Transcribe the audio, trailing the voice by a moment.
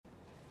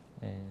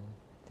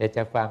เธอจ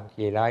ะฟัง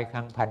กี่ร้อยค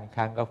รั้งพันค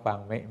รั้งก็ฟัง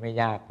ไม่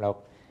ยากหรอก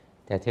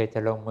แต่เธอจะ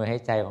ลงมือให้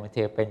ใจของเธ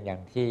อเป็นอย่า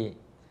งที่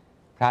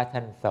พระท่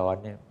านสอน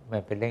เนี่ยมั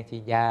นเป็นเรื่องที่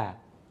ยาก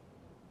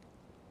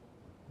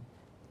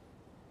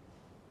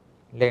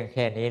เรื่องแ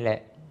ค่นี้แหละ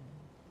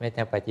ไม่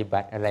ต้องปฏิบั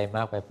ติอะไรม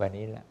ากไปกว่า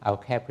นี้ละเอา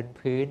แค่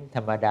พื้นธ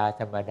รรมดา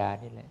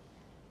นี่แหละ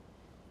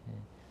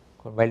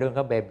คนวัยรุ่น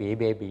ก็เบ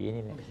บี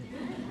นี่แหละ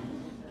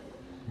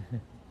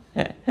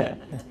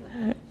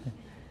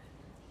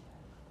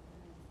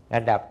ร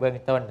ะดับเบื้อง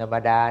ต้นธรรม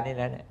ดานี่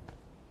นะเนี่ย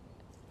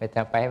ไม่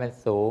ต้องไปให้มัน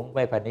สูงไป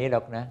กว่านี้หร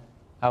อกนะ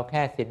เอาแ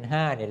ค่ศีล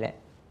ห้านี่แหละ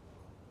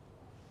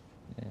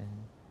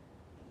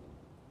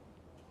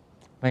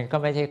มันก็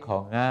ไม่ใช่ขอ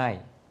งง่าย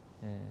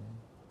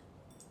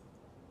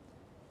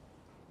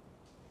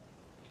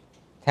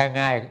ถ้า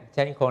ง่าย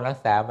ฉันคงรัก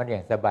ษามันอย่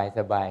างสบ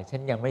ายฉั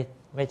นยัง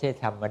ไม่ใช่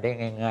ทำมาได้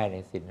ง่ายๆเล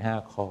ยศีลห้า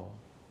ข้อ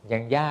ยั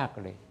งยาก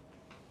เลย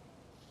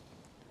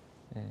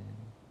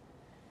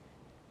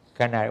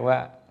ขนาดว่า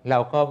เรา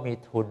ก็มี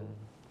ทุน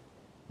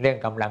เรื่อง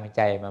กำลังใ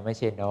จมาไม่ใ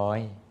ช่น้อย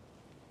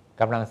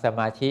กำลังส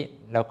มาธิ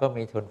เราก็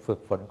มีทุนฝึก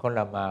ฝนคนล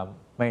ะมา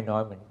ไม่น้อ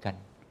ยเหมือนกัน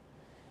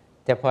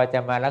แต่พอจะ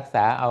มารักษ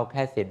าเอาแ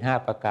ค่ศีลห้า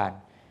ประการ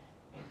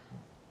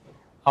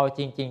เอาจ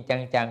ริง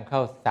ๆจังๆเข้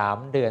า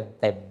3 เดือน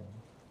เต็ม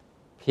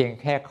เพียง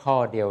แค่ข้อ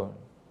เดียว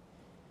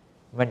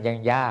มันยัง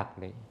ยาก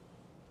เลย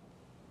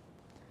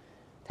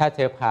ถ้าเธ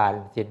อผ่าน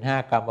ศีลห้า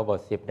กรรมบท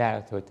10ได้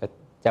เธอ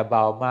จะเบ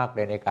ามากเล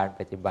ยในการป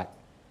ฏิบัติ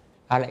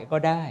อะไรก็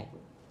ได้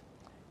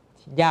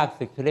ยาก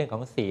สุดคือเรื่องข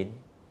องศีล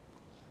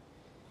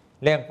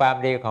เรื่องความ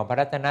ดีของพระ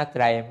รัตนต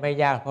รัยไม่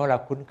ยากเพราะเรา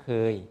คุ้นเค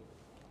ย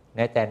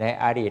แต่ใน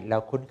อดีตเรา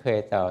คุ้นเคย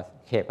ต่อ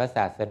เขตพระศ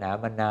าสนา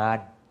มานาน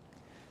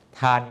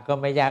ทานก็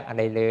ไม่ยากอะไ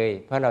รเลย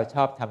เพราะเราช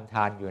อบทำท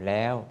านอยู่แ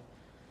ล้ว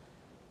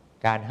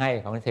การให้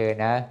ของเธอ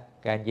นะ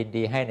การยิน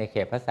ดีให้ในเข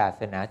ตพระศา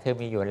สนาเธอ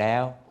มีอยู่แล้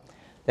ว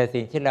แต่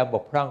สิ่งที่เราบ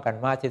กพร่องกัน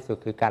มากที่สุด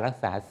คือการรัก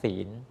ษาศี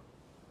ล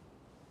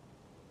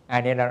อั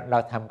นนี้เรา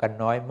ทำกัน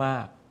น้อยมา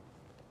ก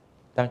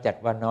ต้องจัด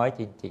ว่าน้อย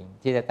จริง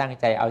ๆที่จะตั้ง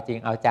ใจเอาจริง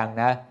เอาจัง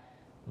นะ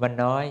มัน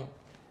น้อย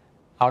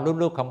เอา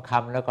รูปๆค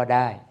ำๆแล้วก็ไ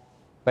ด้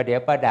ประเดี๋ย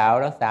วประดาว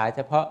รักษาเฉ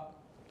พาะ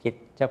กิจ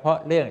เฉพาะ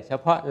เรื่องเฉ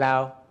พาะเรา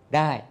ไ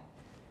ด้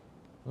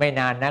ไม่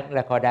นานนักแ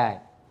ล้วก็ได้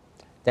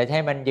แต่ใ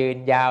ห้มันยืน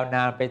ยาวน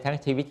านไปทั้ง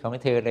ชีวิตของ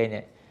เธอเลยเ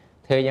นี่ย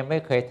เธอยังไม่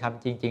เคยท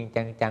ำจริง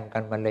ๆจังๆกั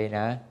นมาเลยน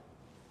ะ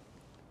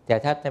แต่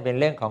ถ้าจะเป็น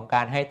เรื่องของก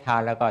ารให้ทา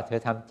นแล้วก็เธอ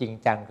ทำจริง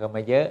จังกันม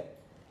าเยอะ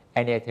ไอ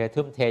เนี่ยเธอ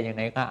ทุ่มเทอย่างไ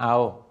รก็เอา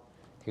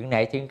ถึงไหน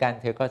ถึงกัน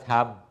เธอก็ท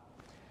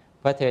ำ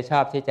เพราะเธอชอ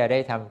บที่จะได้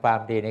ทำความ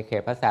ดีในเข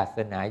ตพระศาส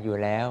นาอยู่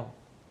แล้ว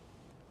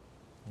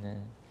นะ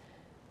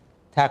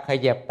ถ้าข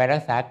ยับไปรั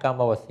กษากรร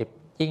มบท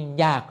10ยิ่ง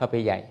ยากเข้าไป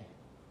ใหญ่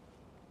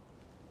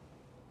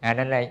อัน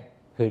นั้นอะไร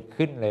หืด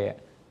ขึ้นเลย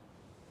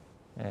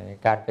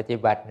การปฏิ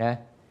บัตินะ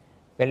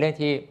เป็นเรื่อง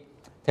ที่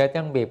เธอ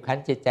ต้องบีบคั้น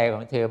จิตใจข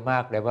องเธอมา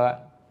กเลยเพราะ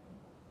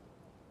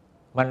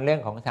มันเรื่อ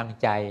งของทาง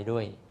ใจด้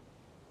วย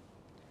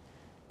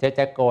เธอจ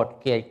ะโกรธ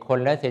เกลียดคน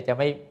แล้วเธอจะ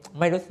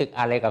ไม่รู้สึก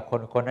อะไรกับค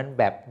นคนนั้น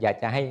แบบอยาก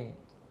จะให้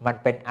มัน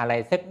เป็นอะไร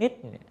สักนิด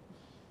เนี่ย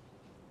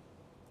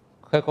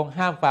เคยคง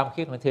ห้ามความ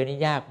คิดของเธอนี่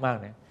ยากมาก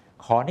นะ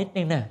ขอนิด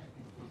นึงนะ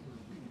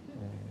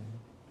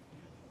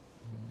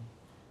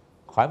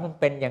ขอให้มัน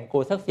เป็นอย่างกู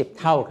สัก10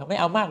 เท่าเขาไม่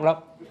เอามากหรอก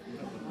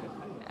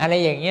อะไร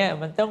อย่างเงี้ย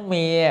มันต้อง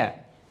มี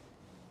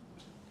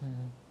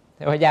แ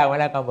ต่ว่ายากเว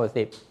ลากรรมบท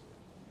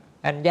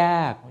10อันย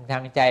ากทา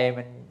งใจ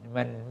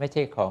มันไม่ใ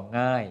ช่ของ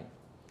ง่าย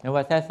เพราะว่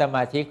าถ้าสม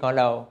าธิของ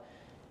เรา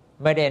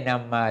ไม่ได้น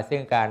ำมาซึ่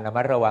งการระ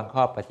มัดระวัง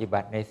ข้อปฏิบั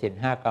ติในศีล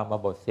5กรรม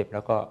บท10แ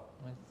ล้วก็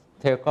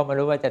เธอก็ไม่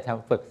รู้ว่าจะท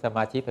ำฝึกสม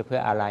าธิไปเพื่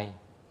ออะไร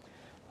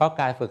เพราะ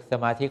การฝึกส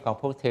มาธิของ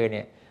พวกเธอเ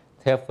นี่ย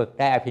เธอฝึก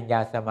ได้อภิญญา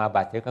สมา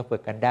บัติเธอก็ฝึ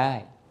กกันได้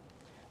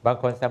บาง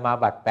คนสมา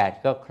บัติ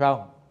8ก็คล่อง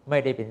ไม่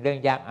ได้เป็นเรื่อง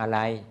ยากอะไร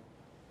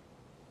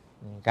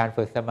การ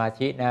ฝึกสมา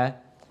ธินะ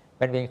เ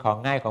ป็นของ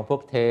ง่ายของพว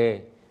กเธอ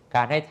ก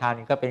ารให้ทาน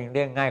ก็เป็นเ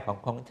รื่องง่าย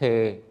ของเธ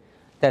อ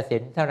แต่ศี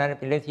ลเท่านั้น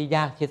เป็นเรื่องที่ย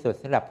ากที่สุด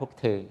สำหรับพวก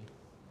เธอ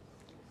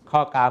ข้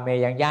อกาเม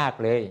ยังยาก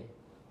เลย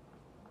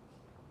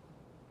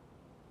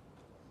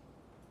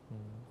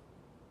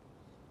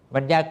มั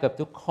นยากเกือบ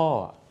ทุกข้อ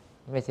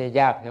ไม่ใช่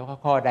ยากเฉพาะ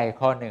ข้อใด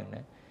ข้อหนึ่งน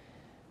ะ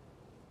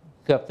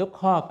เกือบทุก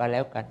ข้อก็แล้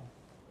วกัน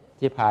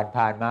ที่ผ่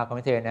านมาของ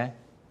เธอนะ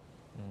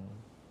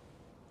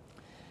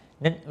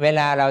นั้นเว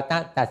ลาเรา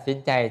ตัดสิน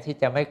ใจที่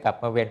จะไม่กลับ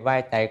มาเวียนว่า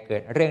ยตายเกิ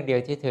ดเรื่องเดียว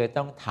ที่เธอ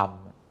ต้องทำ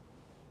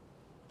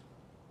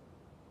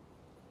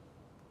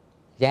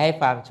อย่าให้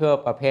ความชั่ว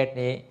ประเภท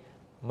นี้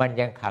มัน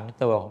ยังขัง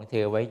ตัวของเธ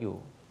อไว้อยู่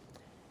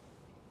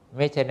ไ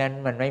ม่ฉะนั้น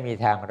มันไม่มี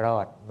ทางรอ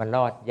ดมันร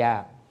อดยา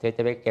กเธอจ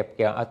ะไปเก็บเ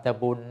กี่ยวเอาแต่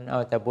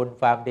บุญ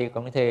ความดีข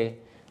องเธอ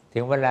ถึ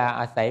งเวลา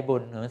อาศัยบุ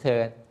ญของเธอ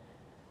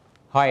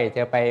ห้อยเธ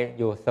อไป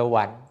อยู่สว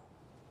รรค์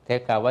เธอ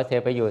กล่าวว่าเธ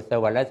อไปอยู่ส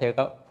วรรค์แล้วเธอ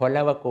ก็พ้นแ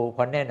ล้วว่ากู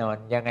พ้นแน่นอน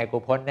ยังไงกู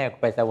พ้นแน่กู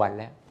ไปสวรรค์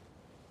แล้ว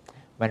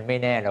มันไม่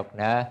แน่หรอก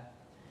นะ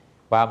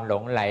ความหล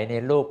งไหลใน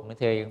รูปของ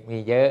เธอยังมี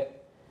เยอะ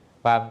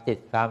ความจิต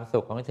ความสุ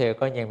ขของเธอ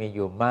ก็ยังมีอ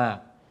ยู่มาก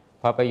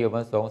พอไปอยู่บ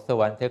นส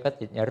วรรค์เธอก็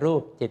จิตในรู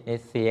ปจิตใน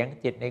เสียง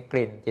จิตในก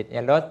ลิ่นจิตใน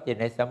รสจิต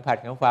ในสัมผัส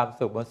ของความ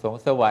สุขบน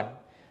สวรรค์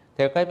เธ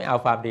อก็ไม่เอา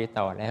ความดี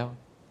ต่อแล้ว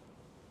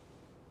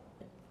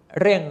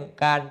เรื่อง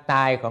การต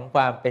ายของค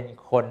วามเป็น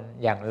คน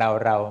อย่างเ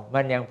รามั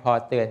นยังพอ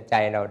เตือนใจ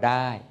เราไ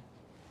ด้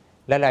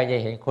แล้วเราจะ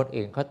เห็นคน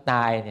อื่นเขาต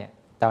ายเนี่ย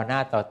ต่อหน้า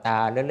ต่อตา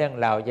เรื่อง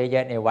เราเย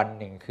อะๆในวัน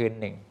หนึ่งคืน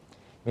หนึ่ง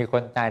มีค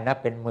นตายนับ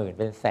เป็นหมื่นเ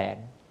ป็นแสน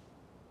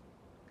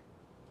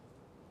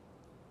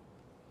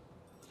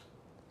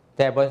แ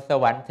ต่บนส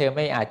วรรค์เธอไ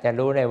ม่อาจจะ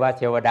รู้เลยว่าเ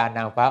ทวดาน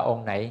างฟ้าอง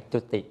ค์ไหนจุ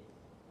ติ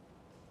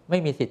ไม่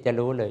มีสิทธิ์จะ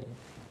รู้เลย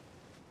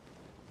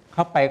เ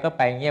ข้าไปก็ไ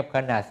ปเงียบข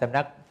นาดสำ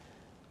นัก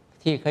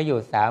ที่เขาอยู่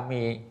สา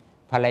มี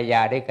ภรรย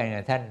าด้วยกัน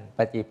กับท่านป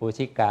ฏิปู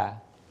ชิกา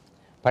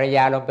ภรรย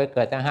าลงไปเ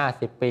กิดตั้ง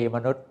50 ปีม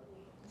นุษย์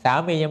สา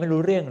มียังไม่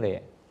รู้เรื่องเลย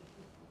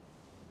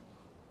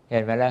เห็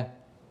นไหมล่ะ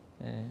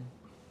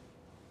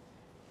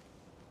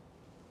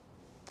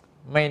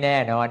ไม่แน่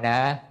นอนนะ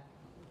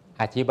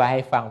อธิบายใ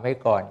ห้ฟังไว้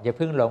ก่อนอย่าเ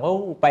พิ่งหลงว่า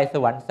ไปส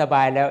วรรค์สบ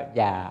ายแล้ว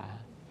อย่า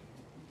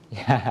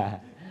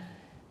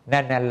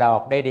นั่นน่ะหลอ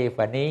กได้ดีก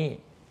ว่านี้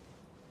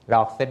หล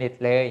อกสนิท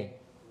เลย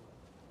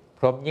พ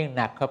รหมยิ่งห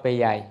นักเข้าไป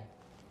ใหญ่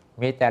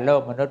มีแต่โล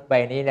กมนุษย์ใบ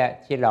นี้แหละ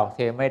ที่หลอกเธ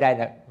อไม่ไ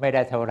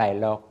ด้เท่าไหร่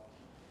หรอก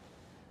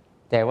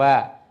แต่ว่า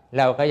เ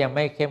ราก็ยังไ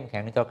ม่เข้มแ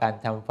ข็งต่อการ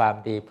ทำความ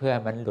ดีเพื่อ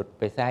มันหลุดไ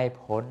ปซะให้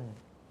พ้น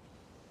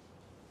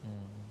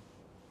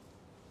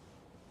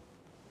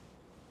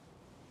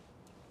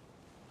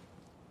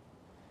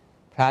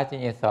พระจึ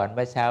งจะสอนเ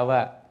มื่อเช้าว่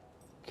า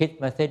คิด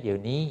มาเสียเดี๋ยว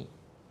นี้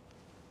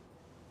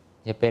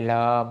อย่าไปร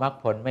อมรรค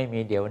ผลไม่มี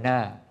เดี๋ยวหน้า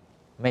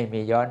ไม่มี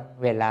ย้อน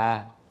เวลา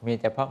มี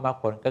แต่เพราะมรรค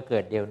ผลก็เกิ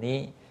ดเดี๋ยวนี้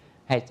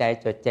ให้ใจ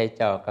จดใจ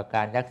จ่อกับก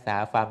ารรักษา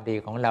ความดี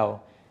ของเรา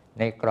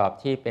ในกรอบ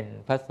ที่เป็น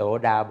พระโส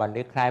ดาบันห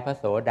รือคล้ายพระ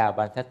โสดา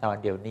บันซะตอน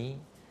เดี๋ยวนี้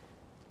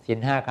ศีล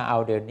 5ก็เอา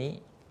เดี๋ยวนี้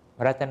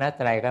รัตน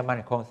ตรัยก็มั่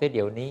นคงเสียเ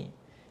ดี๋ยวนี้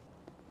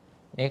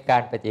นี่กา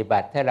รปฏิบั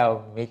ติถ้าเรา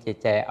มีจิต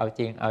ใจเอาจ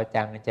ริงเอา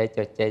จังใจจ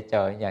ดใจจ่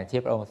ออย่างที่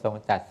พระองค์ทรง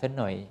ตรัสสัก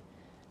หน่อย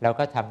เรา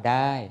ก็ทำไ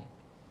ด้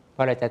เพร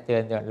าะเราจะเตือ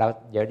นเรา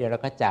เดี๋ยวเรา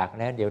ก็จาก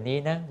แล้วเดี๋ยวนี้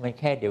นะมัน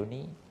แค่เดี๋ยว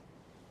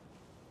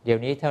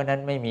นี้เท่านั้น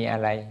ไม่มีอะ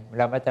ไรเ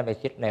ราไม่ต้องไป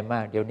คิดอะไรมา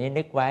กเดี๋ยวนี้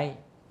นึกไว้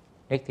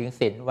นึกถึง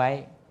ศีลไว้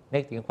นึ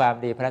กถึงความ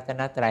ดีพระรัต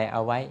นตรัยเอ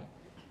าไว้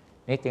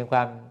นึกถึงคว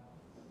าม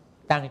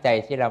ตั้งใจ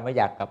ที่เราไม่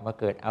อยากกลับมา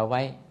เกิดเอาไ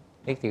ว้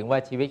นึกถึงว่า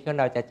ชีวิตของ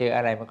เราจะเจออ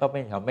ะไรมันก็เป็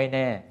นของไม่แ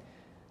น่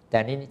แต่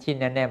นี่ที่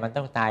แน่ๆมัน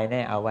ต้องตายแ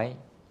น่เอาไว้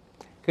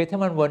คือถ้า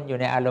มันวนอยู่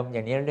ในอารมณ์อ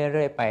ย่างนี้เ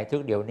รื่อยๆไปทุ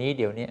กเดี๋ยวนี้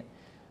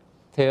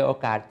เธอโอ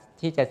กาส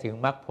ที่จะถึง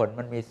มรรคผล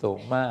มันมีสูง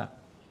มาก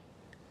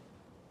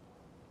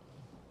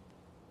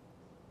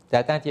แต่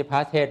ตั้งที่พระ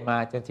เทศมา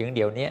จนถึงเ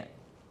ดี๋ยวนี้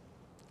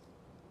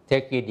เธ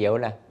อกี่เดี๋ยว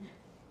ล่ะ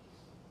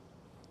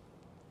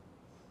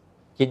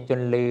กินจ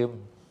นลืม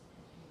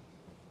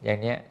อย่าง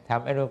นี้ท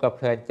ำไอ้นู่นก็เพ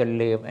ลินจน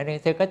ลืมไอ้นี่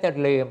เธอก็จะ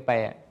ลืมไป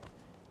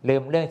ลื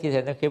มเรื่องที่เธ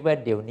อต้องคิดว่า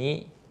เดี๋ยวนี้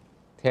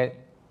เธอ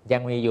ยั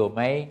งมีอยู่ไห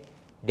ม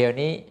เดี๋ยว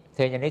นี้เธ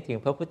อยังนึกถึง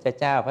พระพุทธ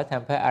เจ้าพระธร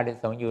รมพระอริย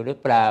สงฆ์อยู่หรือ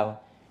เปล่า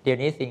เดี๋ยว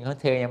นี้สิ่งของ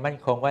เธอยังมั่น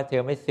คงว่าเธ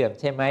อไม่เสื่อม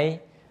ใช่ไหม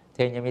เธ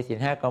อยังมีศีล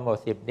 5 กม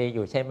 10 ดีอ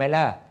ยู่ใช่ไหม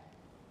ล่ะ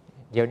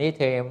เดี๋ยวนี้เ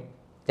ธอ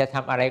จะท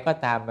ำอะไรก็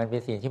ตามมันเป็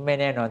นสิ่งที่ไม่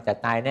แน่นอนแต่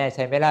ตายแน่ใ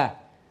ช่ไหมล่ะ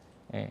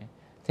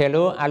เธอ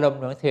รู้อารมณ์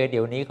ของเธอเ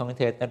ดี๋ยวนี้ของเ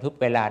ธอตทุก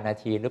เวลานา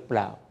ทีหรือเป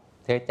ล่า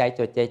เธอใจจ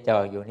ดใจจ่อ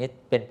อยู่นี่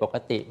เป็นปก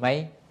ติไหม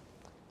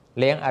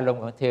เลี้ยงอารม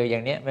ณ์ของเธออย่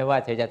างนี้ไม่ว่า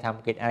เธอจะท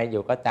ำกิจอะไรอ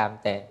ยู่ก็ตาม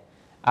แต่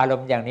อารม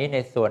ณ์อย่างนี้ใน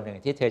ส่วนหนึ่ง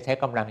ที่เธอใช้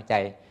กำลังใจ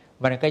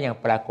มันก็ยัง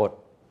ปรากฏ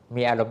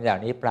มีอารมณ์อย่าง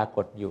นี้ปราก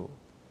ฏอยู่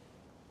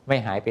ไม่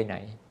หายไปไหน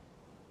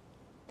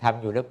ท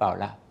ำอยู่หรือเปล่า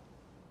ล่ะ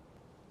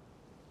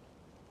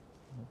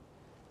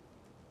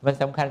มัน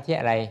สำคัญที่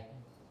อะไร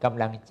ก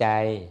ำลังใจ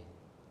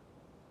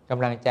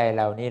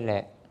เรานี่แหล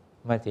ะ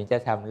มันถึงจะ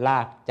ทำลา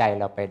กใจ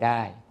เราไปได้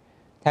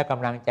ถ้าก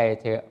ำลังใจ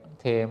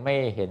เธอไม่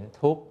เห็น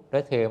ทุกข์แล้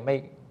วเธอไ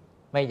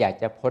ม่อยาก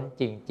จะพ้น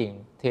จริง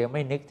ๆเธอไ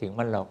ม่นึกถึง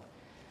มันหรอก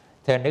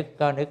เธอนึก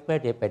ก็นึกเพื่อ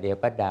เดี๋ยว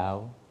ประดาว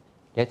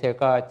เดี๋ยวเธอ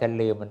ก็จะ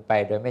ลืมมันไป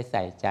โดยไม่ใ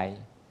ส่ใจ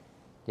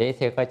เดี๋ยว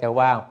เธอก็จะ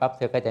ว่างปั๊บเ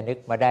ธอก็จะนึก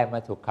มาได้มา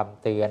ถูกค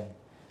ำเตือน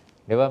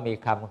หรือว่ามี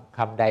ค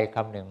ำใดค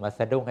ำหนึ่งมาส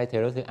ะดุ้งให้เธ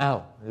อรู้สึกอ้าว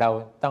เรา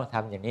ต้องท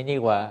ำอย่างนี้นี่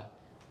หว่า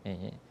อย่า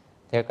งนี้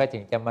เธอก็ถึ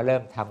งจะมาเริ่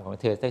มทำของ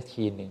เธอสัก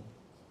ทีหนึ่ง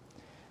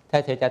ถ้า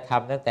เธอจะท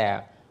ำตั้งแต่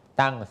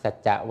ตั้งสัจ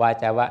จะวา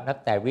จาวะนับ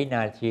แต่วิน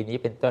าทีนี้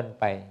เป็นต้น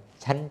ไป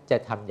ฉันจะ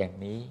ทำอย่าง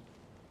นี้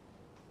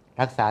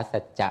รักษาสั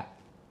จจะ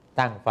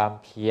ตั้งความ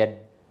เพียร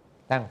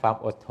ตั้งความ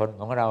อดทน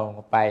ของเราล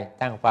งไป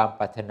ตั้งความป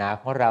รารถนา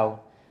ของเรา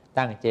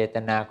ตั้งเจต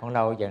นาของเร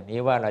าอย่างนี้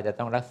ว่าเราจะ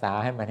ต้องรักษา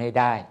ให้มันให้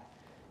ได้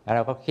แล้วเร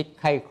าก็คิด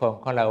ไข้ควร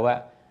ของเราว่า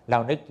เรา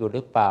นึกอยู่ห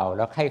รือเปล่าเ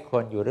ราไข้คว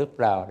รอยู่หรือเป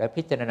ล่าแล้ว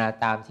พิจารณา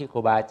ตามที่ครู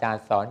บาอาจาร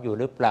ย์สอนอยู่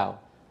หรือเปล่า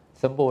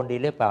สมบูรณ์ดี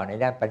หรือเปล่าใน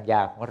ด้านปัญญ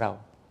าของเรา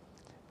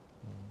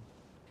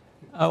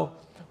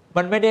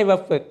มันไม่ได้มา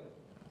ฝึก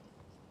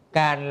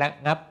การระ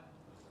งับ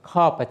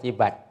ข้อปฏิ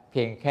บัติเ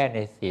พียงแค่ใน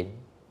ศีล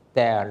แ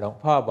ต่หลวง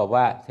พ่อบอก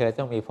ว่าเธอ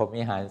ต้องมีพรหม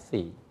วิหาร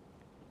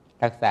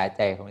 4รักษาใ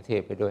จของเธ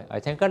อไปด้วย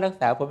ฉันก็รัก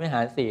ษาพรหมวิหา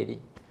ร 4ดิ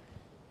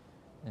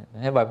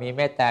ให้บอกมีเ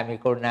มตตามี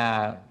กรุณา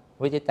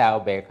วิจิตราอุ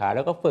เบกขาแ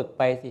ล้วก็ฝึกไ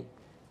ปสิ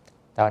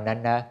ตอนนั้น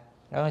นะ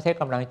เราต้องใช้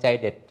กำลังใจ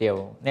เด็ดเดี่ยว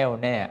แน่ว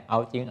แน่เอา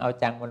จริงเอา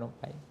จังมันลง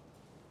ไป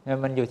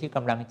มันอยู่ที่ก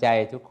ำลังใจ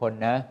ทุกคน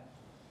นะ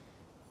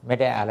ไม่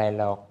ได้อะไร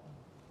หรอก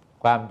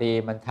ความดี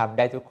มันทำไ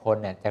ด้ทุกคน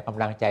เนี่ยแต่ก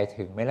ำลังใจ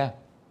ถึงไหมล่ะ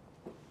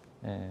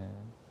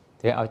เ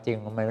ธอเอาจริง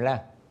มันไหมล่ะ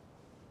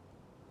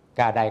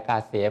กล้าได้กล้า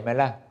เสียไหม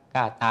ล่ะก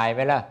ล้าตายไหม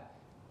ล่ะ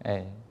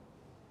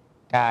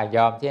กล้าย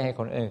อมที่ให้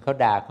คนอื่นเขา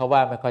ด่าเขาว่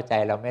าไม่เข้าใจ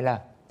เราไหมล่ะ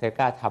เธอ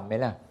กล้าทำไหม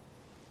ล่ะ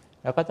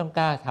เราก็ต้องก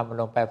ล้าทำ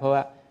ลงไปเพราะว่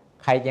า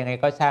ใครยังไง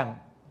ก็ช่าง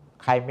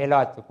ใครไม่ร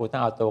อดกูต้อ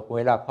งเอาตัวกูไ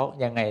ม่รอดเพราะ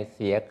ยังไงเ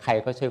สียใคร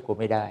ก็ช่วยกู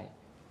ไม่ได้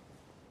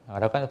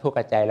เราก็ต้องพูด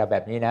กับใจเราแบ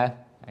บนี้นะ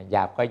หย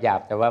าบก็หยาบ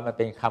แต่ว่ามันเ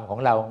ป็นคำของ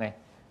เราไง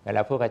เวล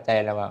าพูดกับใจ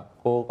เราว่า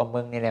กูกับมึ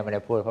งนี่แหละมันจ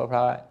ะพูดเพร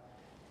าะ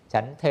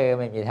ฉันเธอ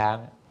ไม่มีทาง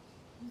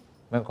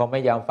มันคงไ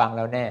ม่ยอมฟังเ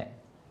ราแน่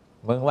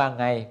มึงว่า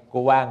ไงกู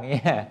ว่างี้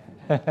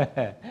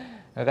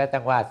แล้วก็ต้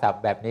องว่าศัพ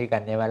ท์แบบนี้กั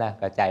นเนี่ยว่าล่ะ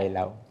กับใจเร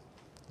า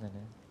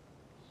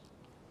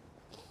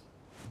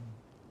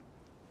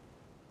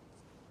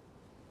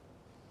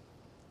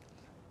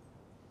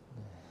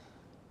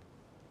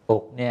ปลุ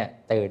กเนี่ย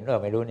ตื่นหรือ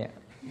ไม่รู้เนี่ย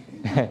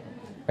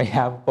พยาย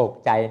ามปลุก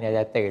ใจเนี่ยจ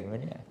ะตื่นไหม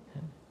เนี่ย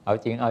เอา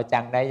จริงเอาจั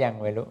งได้ยัง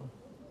ไม่รู้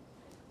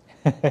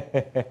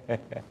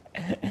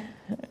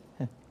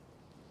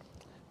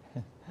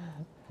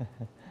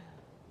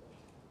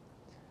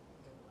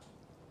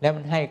แล้ว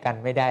มันให้กัน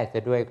ไม่ได้ซะ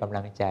ด้วยกำ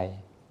ลังใจ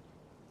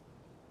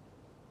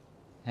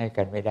ให้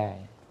กันไม่ได้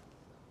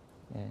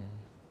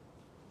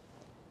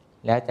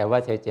แล้วแต่ว่า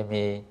เธอจะ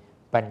มี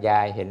ปัญญา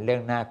เห็นเรื่อ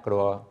งน่ากลั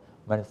ว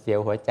มันเสียว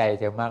หัวใจ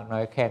เธอมากน้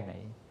อยแค่ไหน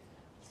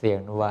เสี่ยง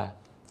ว่า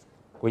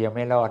กูยังไ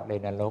ม่รอดเลย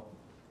นรก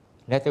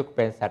แล้วถ้าเ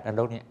ป็นสัตว์นร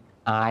กเนี่ย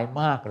อาย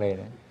มากเลย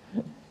นะ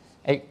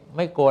ไอ้ไ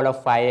ม่กลัวเรา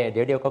ไฟเ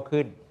ดี๋ยวก็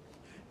ขึ้น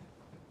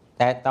แ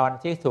ต่ตอน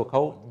ที่ถูกเข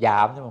าหยา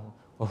มเนี่ย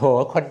โอ้โห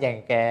คนอย่าง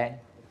แก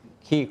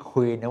ขี้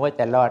คุยนะว่า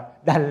จะรอด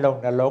ดันลง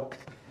นรก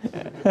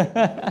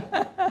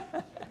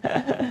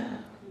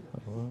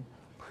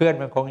เพื่อน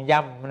มันคง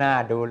ย่ำหน้า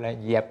ดูเลย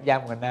เหยียบย่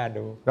ำกันหน้า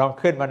ดูลอง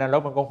ขึ้นมานร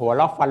กมันคงหัว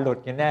ล็อกฟันหลุด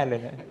กันแน่เลย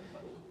นะ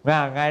ว่า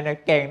ไงนะ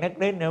เก่งนัก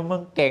ลิ้นเนอะมึ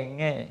งเก่ง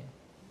ไง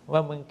ว่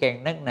ามึงเก่ง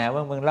นักหนา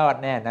ว่ามึงรอด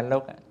แน่นร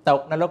กต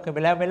กนรกขึ้นไป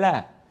แล้วไม่ล่ะ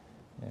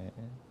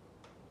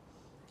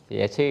เสี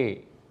ยชื่อ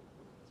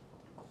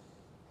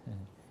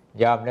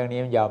ยอมเรื่องนี้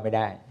มันยอมไม่ไ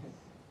ด้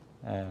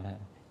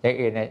อย่าง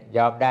อื่นเนี่ยย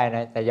อมได้น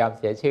ะแต่ยอม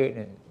เสียชื่อ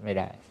ไม่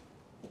ได้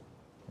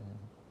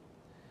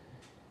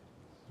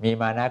มี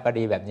มานะก็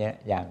ดีแบบนี้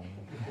อย่าง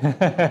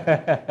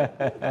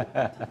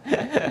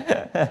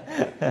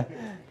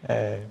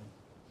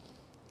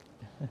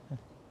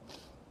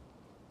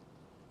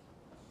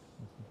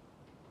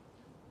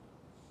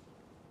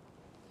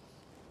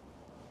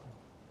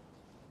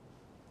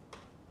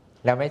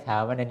เราไม่ถา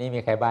มว่าในนี้มี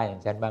ใครบ้าอย่า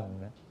งฉันบ้าง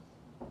นะ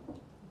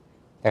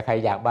แต่ใคร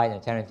อยากบ้าอย่า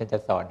งฉันจะ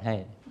สอนให้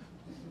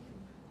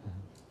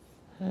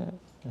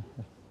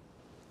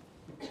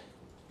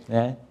น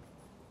ะ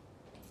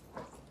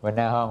วันห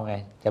น้าห้องไง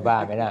จะบ้า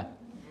ไหมล่ะ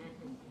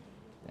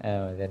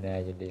จะน่า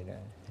ยินดีนะ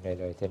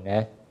เลยเช่นนะ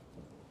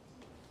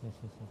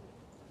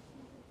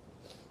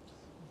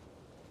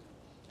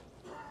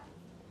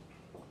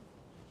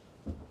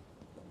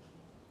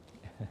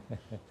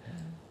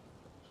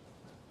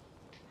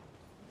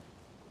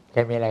ใคร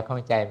มีอะไรข้อ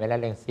งใจไหมล่ะ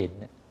เรื่องศีล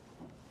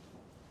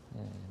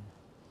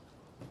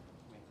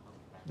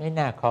ไม่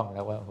น่าข้องแ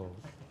ล้วว่าโห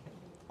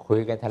คุย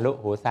กันทะลุ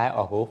หูซ้ายอ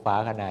อกหูขวา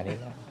ขนาดนี้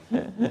นะ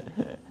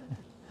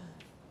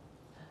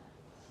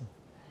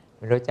ไ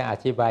ม่รู้จะอ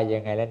ธิบายยั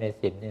งไงแล้วใน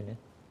ศีลเนี่ยนะ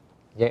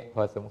เยอะพ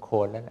อสมค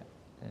วรแล้วนะ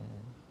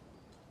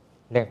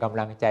เรื่องกำ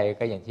ลังใจ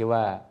ก็อย่างที่ว่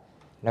า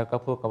แล้วก็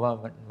พูดกันว่า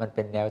มันเ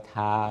ป็นแนวท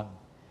าง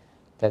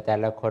แต่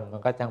ละคนมั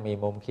นก็ต้องมี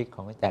มุมคิดข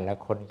องแต่ละ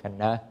คนกัน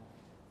นะ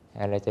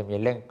เราจะมี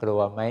เรื่องกลั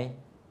วไหม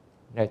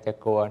เราจะ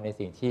กลัวใน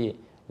สิ่งที่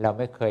เราไ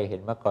ม่เคยเห็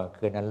นมาก่อน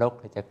คือนรก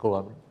เราจะกลัว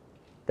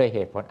ด้วยเห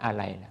ตุผลอะ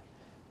ไรล่ะ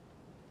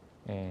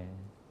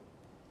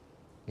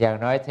อย่าง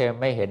น้อยเธอ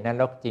ไม่เห็นน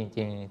รกจ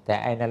ริงๆแต่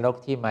ไอ้นรก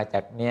ที่มาจา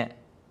กเนี้ย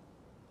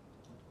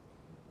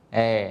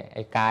ไ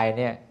อ้กาย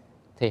เนี่ย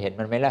เธอเห็น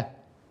มันไหมล่ะ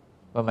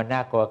ว่ามันน่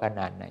ากลัวข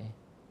นาดไหน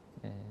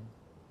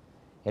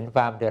เห็นค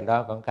วามเดือดร้อ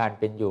นของการ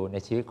เป็นอยู่ใน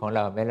ชีวิตของเร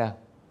าไหมล่ะ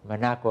มัน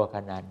น่ากลัวข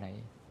นาดไหน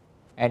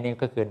ไอ้นี่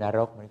ก็คือนร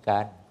กเหมือนกั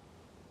น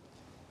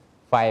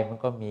ไฟมัน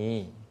ก็มี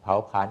เผา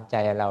ผลาญใจ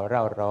เราเร่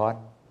าร้อน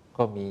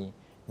ก็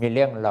มีเ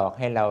รื่องหลอก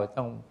ให้เรา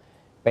ต้อง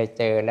ไปเ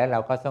จอแล้วเรา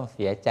ก็ต้องเ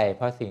สียใจเพ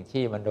ราะสิ่ง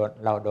ที่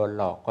เราโดน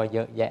หลอกก็เย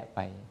อะแยะไป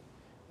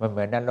มันเห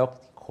มือนนรก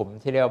ขุม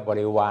ที่เรียกว่าบ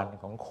ริวาร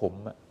ของขุม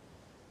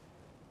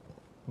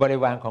บริ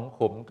วารของ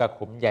ขุมกับ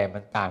ขุมใหญ่มั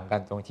นต่างกั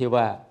นตรงที่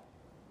ว่า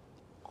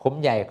ขุม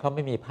ใหญ่เขาไ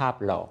ม่มีภาพ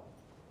หลอก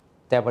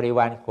แต่บริว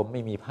ารขุมไ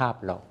ม่มีภาพ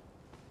หลอก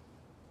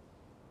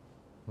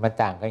มัน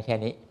ต่างกันแค่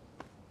นี้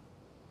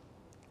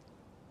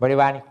บริ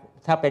วาร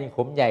ถ้าเป็น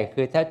ขุมใหญ่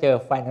คือถ้าเจอ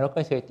ไฟนรก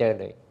ก็เจอ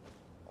เลย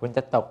คุณจ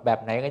ะตกแบบ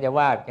ไหนก็จะ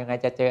ว่ายังไง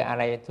จะเจออะไ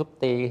รทุบ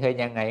ตีเธอ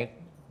ยังไง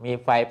มี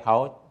ไฟเผา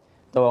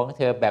ตัวของเ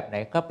ธอแบบไหน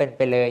ก็เป็นไ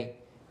ปเลย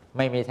ไ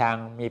ม่มีทาง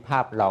มีภา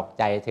พหลอก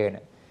ใจเธอน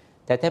ะ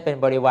แต่ถ้าเป็น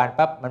บริวาร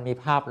ปั๊บมันมี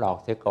ภาพหลอก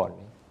เธอก่อนเ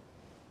ลย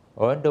โ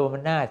อ้ดูมั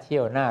นน่าเที่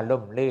ยวน่าล่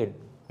มลื่น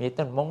มี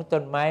ต้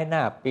นไม้น่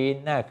าปีน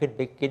น่าขึ้นไ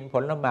ปกินผ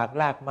ลหมาก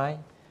รากไม้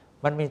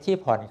มันมีที่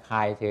ผ่อนคล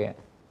ายเธอ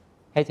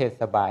ให้เธอ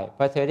สบายพ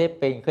อเธอได้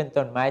ปีนขึ้น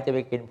ต้นไม้จะไป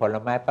กินผล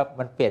ไม้ปั๊บ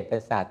มันเปลี่ยนเป็น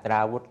ศาสตรา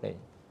วุธเลย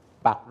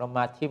ปักลงม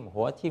าทิ่ม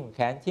หัวทิ่มแข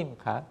นทิ่ม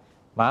ขา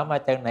หมามา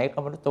จากไหนก็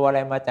ไม่รู้ตัวอะไร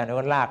มาจากไหน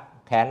ก็ลาก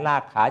แขนลา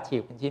กขาฉี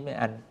กเป็นชิ้นเป็น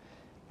อัน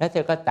แล้วเธ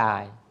อก็ตา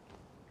ย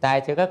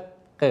เธอก็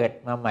เกิด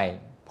มาใหม่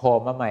พ ผล่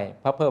มาใหม่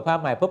พอเพิ่มภาพ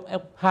ใหม่ปุ๊บ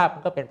ภาพมั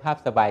นก็เป็นภาพ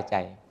สบายใจ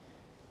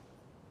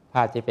ภ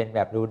าพจะเป็นแบ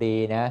บดูดี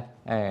นะ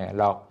ห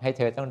ลอกให้เ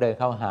ธอต้องเดิน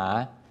เข้าหา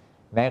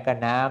แม้กระ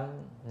น้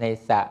ำใน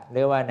สระห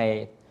รือว่าใน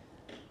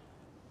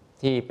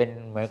ที่เป็น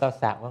เหมือนกับ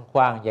สระก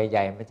ว้างๆให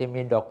ญ่ๆมันจะ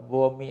มีดอกบั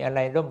วมีอะไร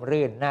ร่ม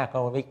รื่นหน้าก็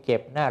มีเก็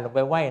บหน้าลงไป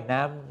ว่าย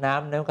น้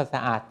ำก็ส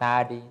ะอาดตา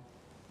ดี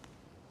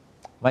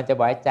มันจะบ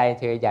อกให้ใจ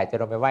เธออยากจะ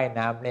ลงไปว่าย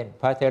น้ำเล่น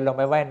พอเธอลงไ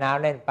ปว่ายน้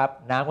ำเล่นปั๊บ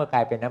น้ำก็กล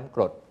ายเป็นน้ำก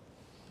รด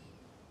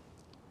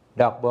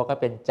ดอกบัวก็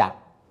เป็นจักร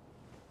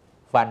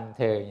ฟัน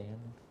เธอ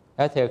แ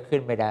ล้วเธอขึ้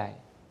นไม่ได้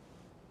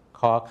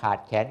คอขาด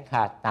แขนข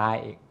าดตาย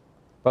อีก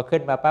พอขึ้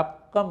นมาปั๊บ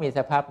ก็มีส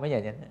ภาพไม่อย่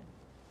างนั้น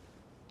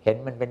เห็น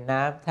มันเป็น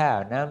น้ำท่า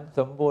น้ำส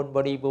มบูรณ์บ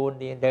ริบูรณ์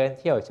ดีเดิน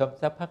เที่ยวชม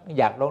สักพัก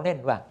อยากลงเล่น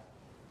ว่ะ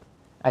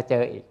เจ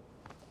ออีก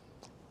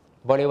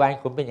บริวาร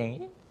คุณเป็นอย่าง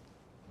นี้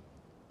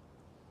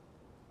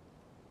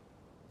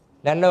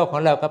และโลกขอ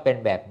งเราก็เป็น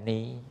แบบ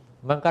นี้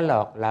มันก็หล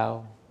อกเรา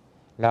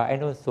ไอ้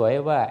นู่นสวย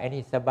ว่าไอ้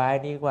นี่สบาย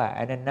ดีว่าไ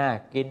อ้นั่นน่า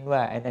กินว่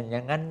าไอ้นั่นอย่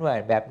างนั้นว่า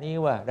แบบนี้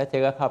ว่าแล้วเธ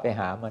อก็เข้าไป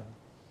หามัน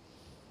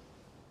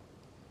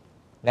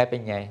แล้วเป็น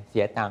ไงเ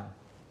สียตังค์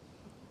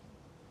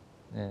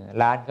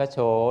ร้านก็โช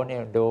ว์เนี่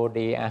ยดู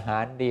ดีอาหา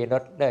รดีร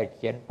สเลิศเ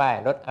ขียนป้าย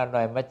รสอร่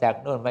อยมาจาก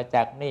นู่นมาจ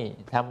ากนี่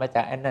ทำมาจ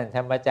ากไอ้นั่นท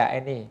ำมาจากไอ้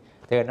นี่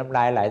เธอน้ำล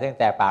ายไหลตั้ง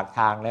แต่ปากท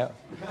างแล้ว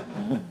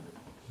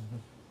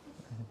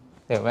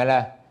ถึงไหมล่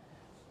ะ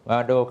มา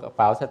ดูกระเ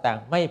ป๋าสตาง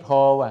ค์ไม่พ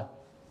อว่ะ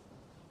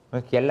มั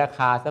นเขียนราค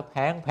าซะแ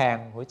พง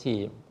หูฉี่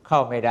เข้า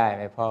ไม่ได้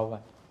ไม่พอว่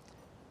ะ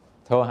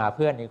โทรหาเ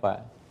พื่อนดีกว่า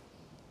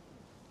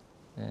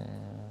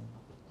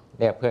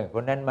เรียกเพื่อนค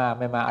นนั้นมา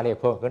ไม่มาเรียก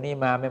เพื่อนคนนี้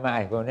มาไม่มาไ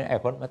อ้คนนี้ไอ้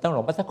คนมันต้องหล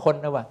งมาสักคน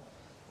นะว่ะ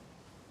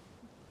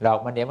หลอก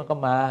มันเดี๋ยวมันก็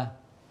มา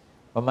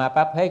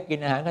ปั๊บเฮ้ยกิน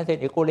อาหารกันเสร็จ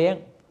เดี๋ยวกูเลี้ยง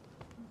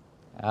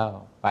อ้าว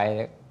ไป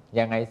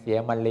ยังไงเสีย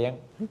มันเลี้ยง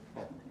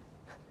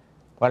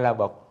เพราะเรา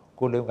บอก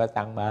กูลืมกระ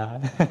ตังมา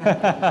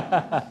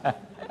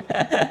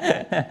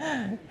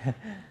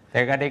แต่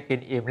ก็ได้กิน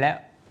อิ่มแล้ว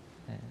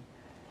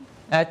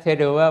เธอ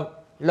ดูว่า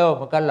โลก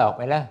มันก็หลอกไ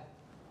ปแล้ว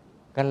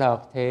ก็หลอก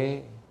เธอ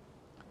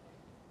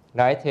หล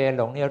อกเธอห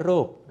ลงในรู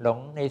ปหลง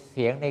ในเ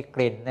สียงในก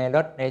ลิ่นในร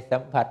สในสั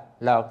มผัส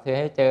หลอกเธอ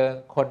ให้เจอ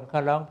คนเข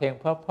าร้องเพลง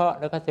เพราะๆ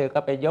แล้วก็เธอก็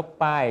ไปยก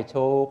ป้ายโช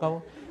ว์เขา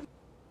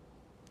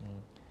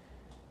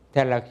ถ้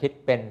าเราคิด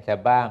เป็นแต่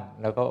บ้าง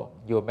เราก็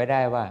อยู่ไม่ไ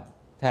ด้ว่า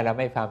ถ้าเรา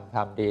ไม่ท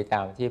ำดีต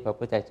ามที่พระ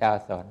พุทธเจ้า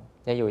สอน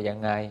จะอยู่ยัง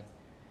ไง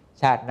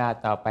ชาติหน้า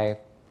ต่อไป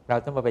เรา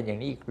ต้องมาเป็นอย่าง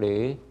นี้อีกหรื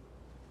อ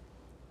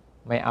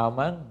ไม่เอา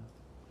มั้ง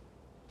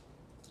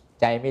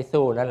ใจไม่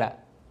สู้แล้วล่ะ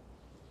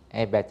ไ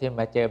อ้แบบที่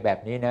มาเจอแบบ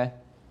นี้นะ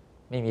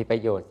ไม่มีประ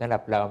โยชน์สำหรั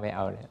บเราไม่เอ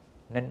าแล้ว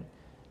นั้น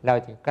เรา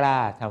จึงกล้า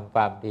ทำคว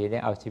ามดีและ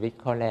เอาชีวิต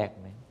ข้อแรก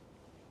ไหม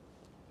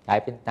ตาย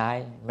เป็นตาย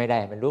ไม่ได้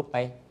มันรู้ไป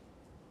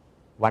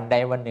วันใด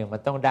วันหนึ่งมั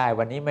นต้องได้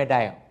วันนี้ไม่ได้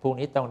พรุ่ง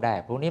นี้ต้องได้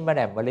พรุ่งนี้ไม่ไ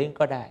ด้มะรืน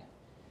ก็ได้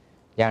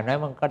อย่างน้อย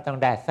มันก็ต้อง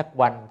ได้สัก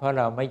วันเพราะเ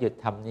ราไม่หยุด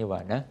ทำนี่หว่า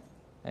นะ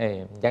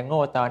ยังโ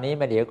ง่ตอนนี้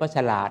มาเดี๋ยวก็ฉ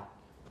ลาด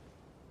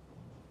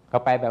ก็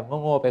ไปแบบ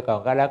โง่ๆไปก่อน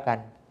ก็แล้วกัน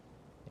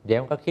เดี๋ยว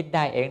มันก็คิดไ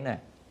ด้เองนะ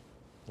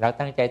เรา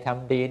ตั้งใจท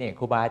ำดีนี่ค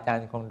รูบาอาจาร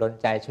ย์คงดล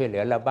ใจช่วยเหลื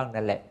อเราบ้าง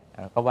นั่นแหละ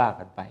ก็ว่า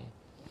กันไป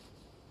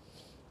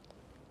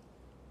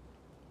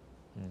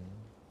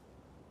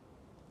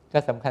ก็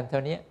สำคัญเท่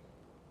านี้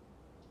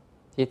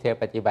ที่เธอ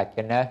ปฏิบัติ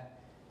กันนะ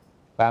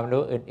ความ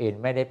รู้อื่น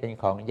ๆไม่ได้เป็น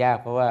ของยาก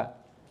เพราะว่า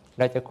เ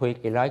ราจะคุย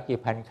กี่ร้อยกี่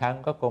พันครั้ง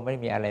ก็คงไม่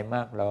มีอะไรม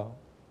ากหรอก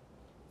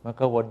มัน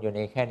ก็วนอยู่ใน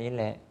แค่นี้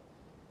แหละ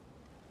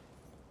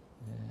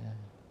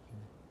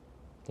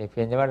แต่เพี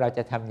ยงแต่ว่าเราจ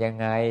ะทำยัง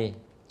ไง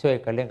ช่วย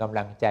กับเรื่องกำ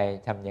ลังใจ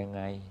ทำยังไ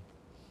ง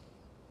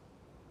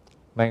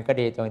มันก็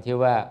ดีตรงที่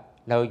ว่า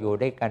เราอยู่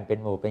ด้วยกันเป็น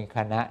หมู่เป็นค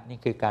ณะนี่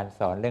คือการส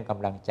อนเรื่องก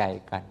ำลังใจ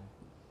กัน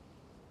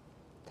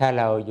ถ้า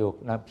เราอยู่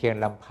เพียง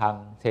ลำพัง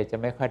เธอจะ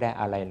ไม่ค่อยได้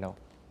อะไรหรอก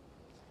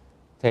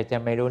เธอจะ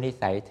ไม่รู้นิ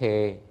สัยเธอ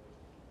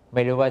ไ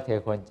ม่รู้ว่าเธอ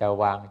ควรจะ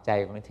วางใจ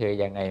ของเธอ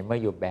ยังไงเมื่อ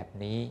อยู่แบบ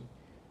นี้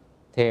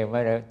เธอเมื่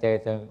อเจอ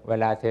เว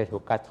ลาเธอถู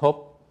กกระทบ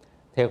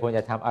เธอควรจ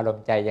ะทำอารม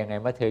ณ์ใจยังไง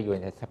เมื่อเธออยู่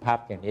ในสภาพ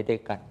อย่างนี้ด้ว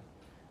ยกัน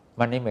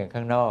มันไม่เหมือนข้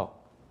างนอก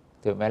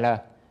ถูกไหมล่ะ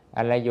อ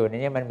ะไรอยู่ใน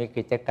นี้มันมี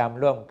กิจกรรม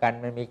ร่วมกัน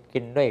มันมีกิ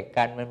นด้วย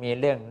กันมันมี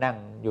เรื่องนั่ง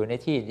อยู่ใน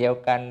ที่เดียว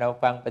กันเรา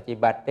ฟังปฏิ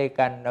บัติด้วย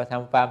กันเราท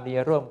ำความดี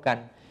ร่วมกัน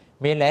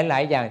มีหลา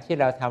ยๆอย่างที่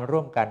เราทำร่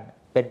วมกัน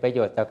เป็นประโย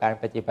ชน์ต่อการ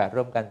ปฏิบัติ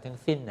ร่วมกันทั้ง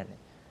สิ้นนั่นแหล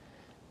ะ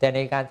แต่ใน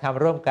การท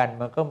ำร่วมกัน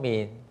มันก็มี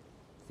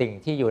สิ่ง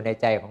ที่อยู่ใน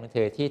ใจของเธ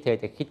อที่เธอ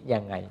จะคิดยั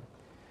งไง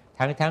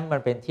ทั้งมั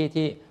นเป็นที่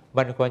ที่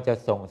มันควรจะ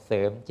ส่งเส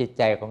ริมจิตใ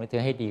จของเธ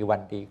อให้ดีวั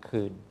นดี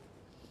คืน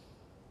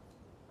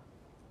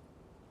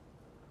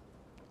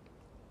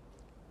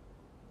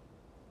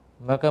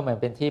มันก็เหมือน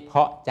เป็นที่เพ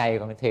าะใจ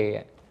ของเธอ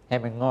ให้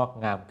มันงอก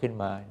งามขึ้น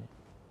มา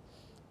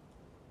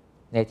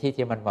ในที่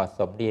ที่มันเหมาะส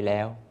มดีแล้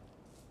ว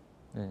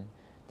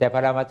แต่พอ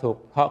เรามาถูก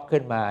เพาะ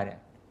ขึ้นมาเนี่ย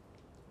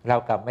เรา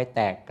กลับไม่แต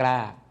กกล้า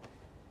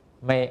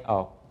ไม่อ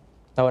อก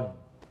ต้น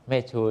ไม่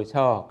ชู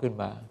ช่อขึ้น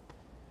มา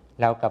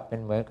เรากลับเป็น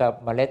เหมือนกับ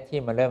เมล็ดที่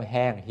มันเริ่มแ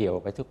ห้งเหี่ยว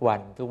ไปทุกวัน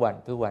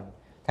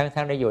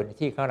ทั้งในอยู่ใน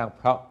ที่กำลังเ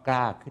พาะก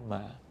ล้าขึ้นม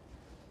า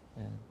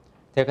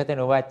เธอก็จะ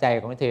รู้ว่าใจ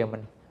ของเธอ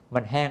มั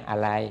นแห้งอะ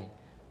ไร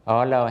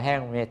เราแห้ง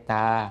เมตต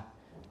า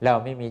เรา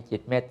ไม่มีจิ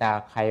ตเมตตา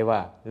ใครว่า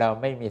เรา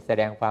ไม่มีแส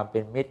ดงความเป็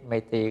นมิตรไม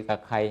ตรีกับ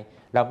ใคร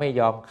เราไม่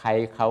ยอมใคร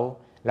เขา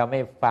เราไม่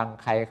ฟัง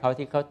ใครเขา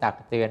ที่เขาตัก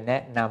เตือนแน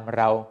ะนำ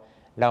เร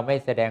าไม่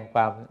แสดงคว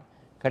าม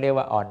เขาเรียก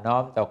ว่าอ่อนน้อ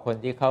มต่อคน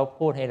ที่เขา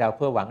พูดให้เราเ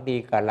พื่อหวังดี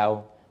กับเรา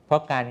เพรา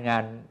ะการงา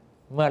น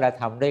เมื่อเรา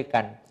ทำด้วยกั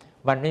น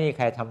มันไม่มีใ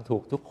ครทำถู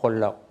กทุกคน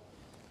หรอก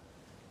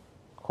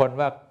คน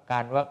ว่ากา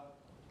รว่า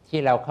ที่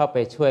เราเข้าไป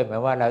ช่วยหมา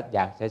ยว่าเราอ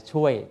ยากจะ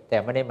ช่วยแต่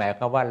ไม่ได้หมายค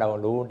วามว่าเรา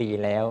รู้ดี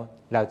แล้ว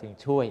เราจึง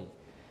ช่วย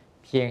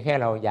เพียงแค่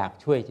เราอยาก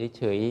ช่วย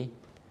เฉย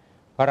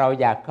ๆพอเรา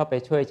อยากเข้าไป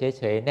ช่วยเ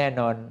ฉยๆแน่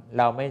นอนเ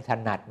ราไม่ถ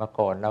นัดมา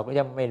ก่อนเราก็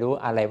ยังไม่รู้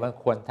อะไรว่า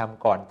ควรท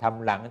ำก่อนท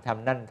ำหลังท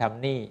ำนั่นท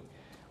ำนี่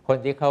คน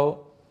ที่เขา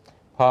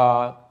พอ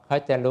เขา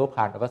จะรู้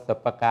ผ่านประส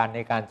บการณ์ใน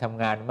การท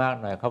ำงานมาก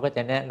หน่อยเขาก็จ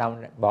ะแนะเรา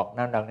บอก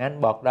นั่นดังนั้น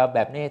บอกเราแบ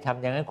บนี้ท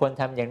ำอย่างนั้นควร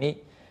ทำอย่างนี้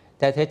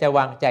แต่เธอจะว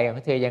างใจของ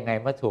เธอยังไง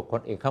เมื่อถูกค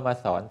นอื่นเข้ามา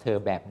สอนเธอ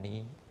แบบนี้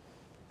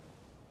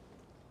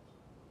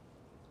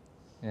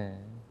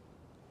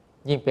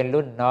ยิ่งเป็น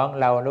รุ่นน้อง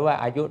เราหรือว่า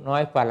อายุน้อ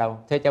ยกว่าเรา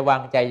เธอจะวา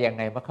งใจยัง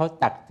ไงเมื่อเขา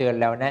ตักเตือน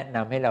เราแนะน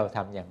ำให้เราท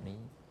ำอย่างนี้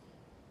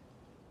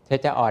เธอ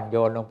จะอ่อนโย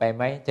นลงไปไ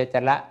หมเธอจะ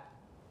ละ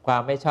ควา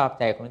มไม่ชอบ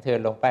ใจของเธอ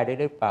ลงไปได้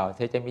หรือเปล่าเธ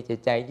อจะมีจิต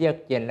ใจเยือก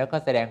เย็นแล้วก็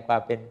แสดงควา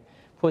มเป็น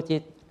ผู้ที่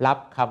รับ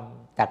ค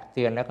ำตักเ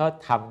ตือนแล้วก็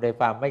ทำโดย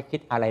ความไม่คิด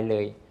อะไรเล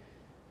ย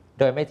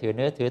โดยไม่ถือเ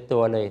นื้อถือตั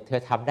วเลยเธอ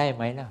ทำได้ไ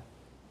หมล่ะ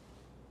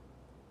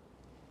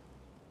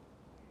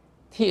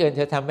ที่อื่นเธ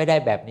อทำไม่ได้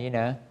แบบนี้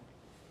นะ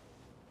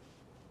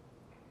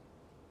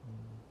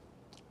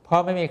เพรา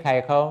ะไม่มีใคร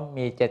เขา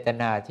มีเจต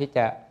นาที่จ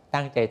ะ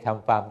ตั้งใจท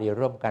ำความดี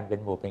ร่วมกันเป็น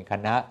หมู่เป็นค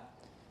ณะ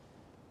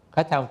เข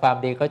าทำความ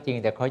ดีก็จริง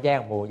แต่เขาแยก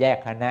หมู่แยก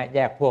คณะแย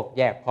กพวกแ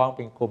ยกพ้องเ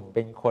ป็นกลุ่มเ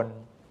ป็นคน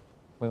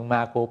มึงมา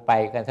กูไป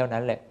กันเท่านั้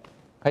นแหละ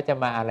เขาจะ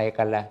มาอะไร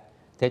กันล่ะ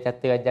เธอจะ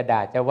เตือนจะด่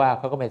าจะว่าเ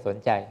ขาก็ไม่สน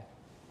ใจ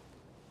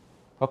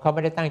เพราะเขาไ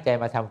ม่ได้ตั้งใจ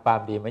มาทำความ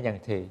ดีเหมือนอย่าง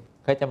เธอ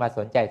เขาจะมาส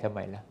นใจทำไม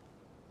ล่ะ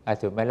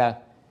ถูกไหมล่ะ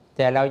แ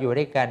ต่เราอยู่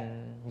ด้วยกัน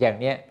อย่าง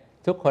เนี้ย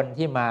ทุกคน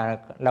ที่มา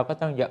เราก็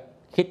ต้อง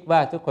คิดว่า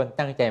ทุกคน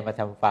ตั้งใจมา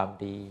ทำความ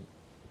ดี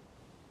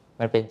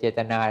มันเป็นเจต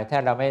นาถ้า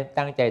เราไม่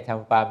ตั้งใจท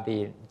ำความดี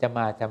จะม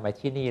าทำไม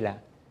ที่นี่ล่ะ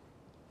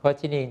เพราะ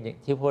ที่นี่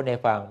ที่พูดใน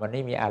ฟังมันไ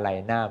ม่มีอะไร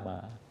หน้ามา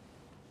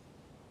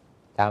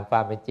ตามควา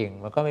มเป็นจริง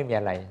มันก็ไม่มี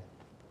อะไร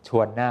ช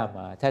วนหน้าม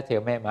าถ้าเธ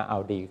อไม่มาเอา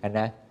ดีกัน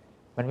นะ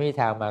มันไม่มี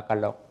ทางมากัน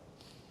หรอก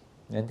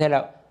เหมือนที่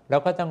เรา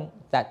ก็ต้อง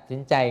ตัดสิ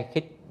นใจคิ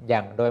ดอย่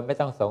างโดยไม่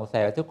ต้องสงสั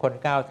ยว่าทุกคน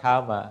ก้าวเท้า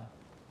มา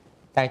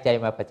ตั้งใจ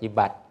มาปฏิ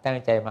บัติตั้ง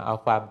ใจมาเอา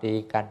ความดี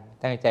กัน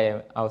ตั้งใจ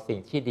เอาสิ่ง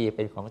ที่ดีเ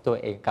ป็นของตัว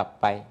เองกลับ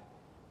ไป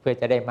เพื่อ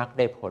จะได้มรรคไ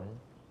ด้ผล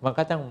มัน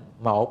ก็ต้อง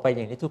เหมาไปอ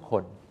ย่างนี้ทุกค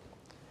น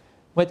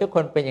เมื่อทุกค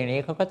นเป็นอย่างนี้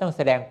เขาก็ต้องแ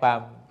สดงความ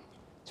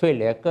ช่วยเ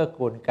หลือเกื้อ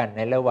กูลกันใ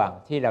นระหว่าง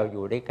ที่เราอ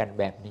ยู่ด้วยกัน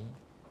แบบนี้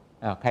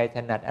ใครถ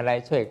นัดอะไร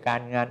ช่วยกา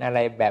รงานอะไร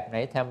แบบไหน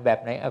ทำแบบ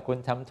ไหนคุณ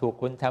ทำถูก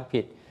คุณทำ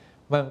ผิด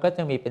มันก็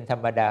ต้องมีเป็นธร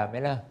รมดาไหม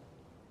ล่ะ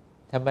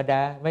ธรรมดา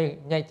ไ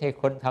ม่ใช่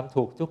คนทำ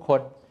ถูกทุกค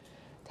น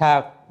ถ้า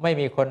ไม่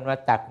มีคนมา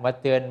ตักมา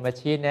เตือนมา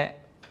ชี้แนะ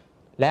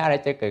และอะไร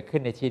จะเกิดขึ้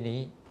นในที่นี้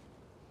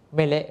ไ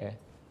ม่เละ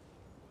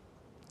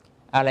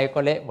อะไรก็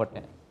เละหมดเ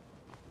นี่ย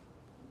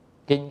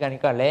กินกัน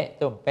ก็เละ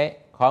ตุ่มเป๊ะ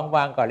ของว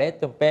างก็เละ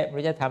ตุ่มเป๊ะไม่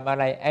รู้จะทำอะ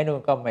ไรไอ้นู่น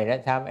ก็ไม่ได้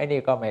ทำไอ้นี่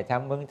ก็ไม่ท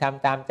ำมึงท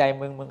ำตามใจ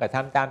มึงก็ท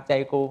ำตามใจ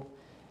กู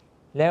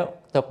แล้ว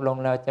ตกลง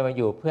เราจะมาอ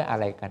ยู่เพื่ออะ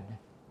ไรกัน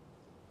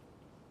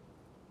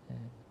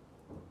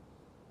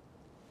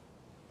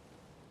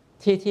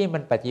ที่มั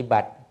นปฏิบั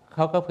ติเข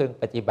าก็พึง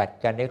ปฏิบัติ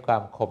กันด้วยควา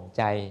มข่มใ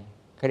จ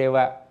เขาเรียก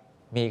ว่า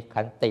มี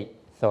ขันติ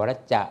โสร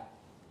จะ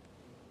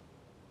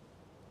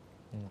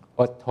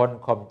อดทน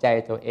ข่มใจ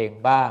ตัวเอง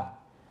บ้าง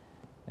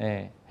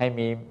ให้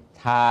มี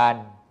ทาน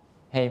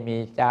ให้มี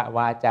ว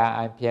าจา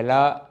อันเพียรล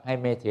ะให้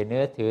ไม่ถือเ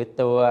นื้อถือ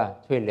ตัว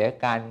ช่วยเหลือ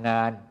การง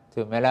าน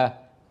ถูกไหมล่ะ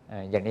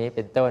อย่างนี้เ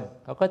ป็นต้น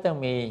เขาก็ต้อง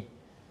มี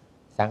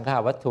สังฆา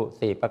วัตถุ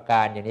4ประก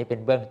ารอย่างนี้เป็น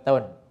เบื้องต้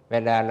นเว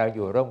ลาเราอ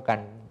ยู่ร่วมกัน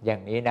อย่า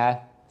งนี้นะ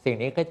สิ่ง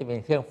นี้ก็จะเป็น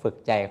เครื่องฝึก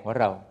ใจของ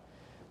เรา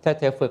ถ้า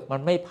เธอฝึกมั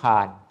นไม่ผ่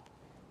าน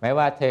หมาย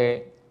ว่าเธอ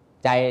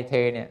ใจเธ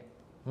อเนี่ย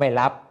ไม่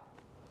รับ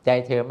ใจ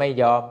เธอไม่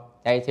ยอม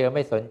ใจเธอไ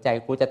ม่สนใจ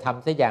กูจะท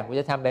ำสักอย่างกู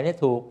จะทำแบบนี้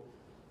ถูก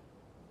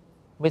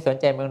ไม่สน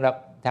ใจมึงหรอก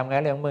ทำงาน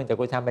เรื่องมึงแต่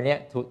กูทำแบบนี้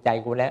ถูกใจ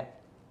กูแล้ว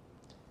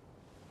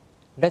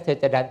เธอ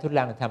จะดันทุ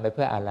ลังทำไปเ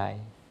พื่ออะไร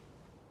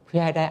เพื่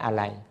อให้ได้อะ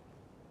ไร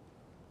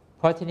เ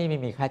พราะที่นี่ไม่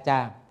มีค่าจ้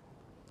าง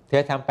เธ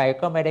อทำไป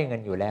ก็ไม่ได้เงิ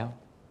นอยู่แล้ว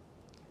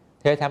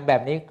เธอทำแบ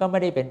บนี้ก็ไม่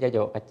ได้เป็นประโย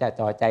ชน์กับ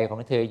ต่อใจของ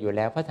เธออยู่แ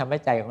ล้วเพราะทำให้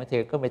ใจของเธ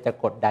อก็มีแต่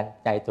กดดัน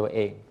ใจตัวเอ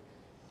ง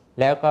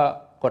แล้วก็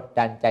กด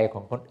ดันใจข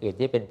องคนอื่น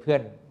ที่เป็นเพื่อ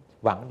น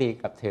หวังดี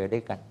กับเธอด้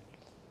วยกัน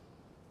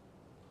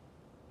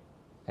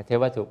เธอ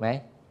ว่าถูกไหม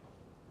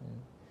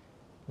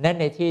นั่น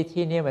ใน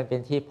ที่นี้มันเป็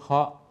นที่เพ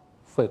าะ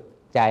ฝึก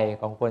ใจ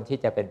ของคนที่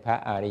จะเป็นพระ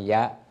อริย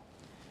ะ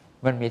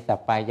มันมีสัป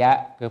ปายะ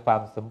คือควา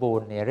มสมบูร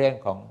ณ์ในเรื่อง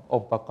ของอ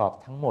งค์ประกอบ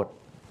ทั้งหมด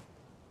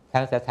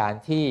ทั้งสถาน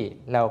ที่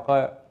เราก็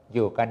อ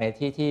ยู่กันใน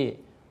ที่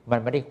มัน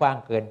ไม่ได้กว้าง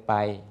เกินไป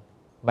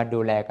มันดู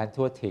แลกัน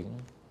ทั่วถึง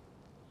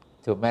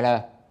ถูกไหมล่ะ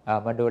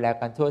มันดูแล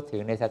กันทั่วถึ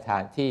งในสถา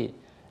นที่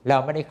เรา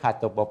ไม่ได้ขาด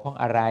ตกบกพร่อง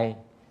อะไร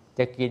จ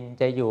ะกิน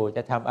จะอยู่จ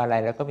ะทำอะไร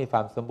แล้วก็มีคว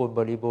ามสมบูรณ์บ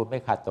ริบูรณ์ไม่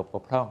ขาดตกบ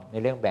กพร่องใน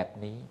เรื่องแบบ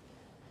นี้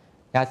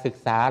การศึก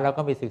ษาเรา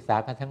ก็มีศึกษา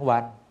กันทั้งวั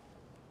น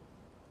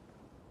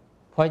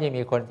เพราะยัง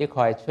มีคนที่ค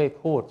อยช่วย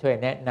พูดช่วย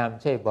แนะน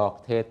ำช่วยบอก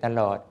เธอต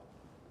ลอด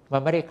มั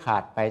นไม่ได้ขา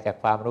ดไปจาก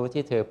ความรู้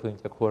ที่เธอพึง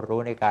จะควรรู้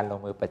ในการลง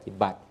มือปฏิ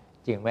บัติ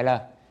จริงไหมล่ะ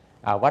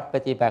วัดป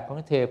ฏิบัติของ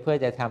เธอเพื่อ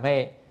จะทำให้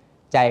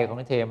ใจของ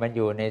เธอมันอ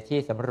ยู่ในที่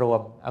สำรว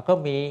มก็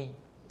มี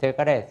เธอ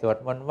ก็ได้สวด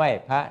มนต์ไหว้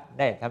พระ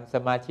ได้ทำส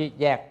มาธิ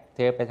แยกเธ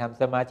อไปท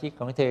ำสมาธิ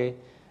ของเธอ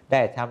ไ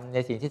ด้ทำใน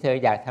สิ่งที่เธอ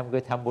อยากทำคื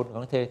อทำบุญข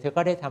องเธอเธอ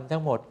ก็ได้ทำทั้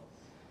งหมด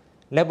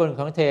และบุญ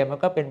ของเธอมัน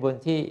ก็เป็นบุญ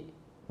ที่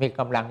มีก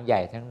ำลังให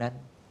ญ่ทั้งนั้น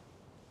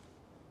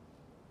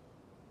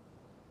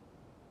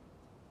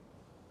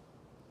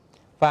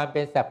ความเ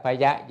ป็นสัพพ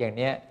ยะอย่าง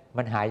นี้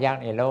มันหายาก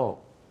ในโลก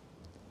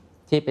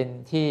ที่เป็น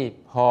ที่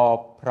พอ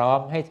พร้อม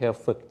ให้เธอ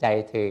ฝึกใจ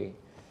เธอ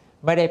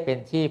ไม่ได้เป็น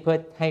ที่เพื่อ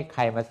ให้ใค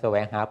รมาแสว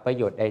งหาประโ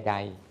ยชน์ใด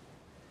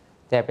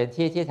ๆแต่เป็น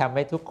ที่ที่ทำใ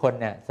ห้ทุกคน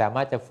น่ะสาม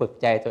ารถจะฝึก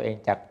ใจตัวเอง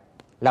จาก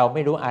เราไ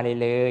ม่รู้อะไร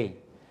เลย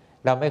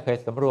เราไม่เคย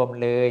สำรวม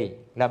เลย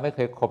เราไม่เค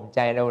ยข่มใจ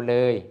เราเล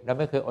ยเรา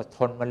ไม่เคยอดท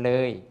นมันเล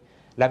ย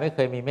เราไม่เค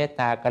ยมีเมต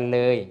ตากันเล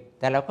ย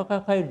แต่เราก็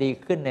ค่อยๆดี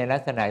ขึ้นในลั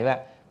กษณะว่า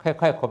ค่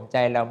อยๆข่มใจ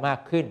เรามาก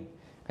ขึ้น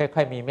ค่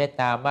อยๆมีเมต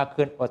ตามาก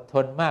ขึ้นอดท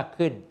นมาก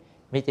ขึ้น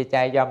มีจิตใจ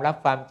ยอมรับ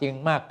ความจริง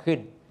มากขึ้น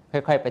ค่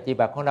อยๆปฏิ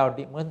บัติของเรา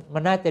มั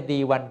นน่าจะดี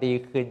วันดี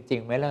คืนจริ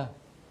งไหมล่ะ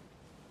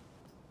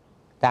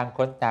ต่างค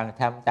นต่าง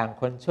ทำต่าง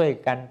คนช่วย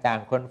กันต่าง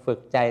คนฝึก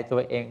ใจตั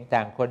วเองต่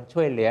างคน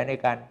ช่วยเหลือใน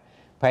การ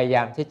พยาย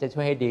ามที่จะช่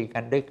วยให้ดีกั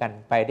นด้วยกัน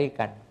ไปด้วย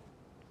กัน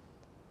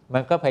มั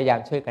นก็พยายาม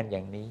ช่วยกันอย่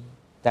างนี้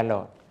ตล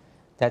อด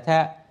แต่ถ้า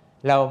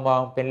เรามอ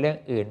งเป็นเรื่อง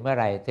อื่นเมื่อ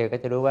ไหร่เธอก็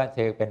จะรู้ว่าเธ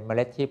อเป็นเม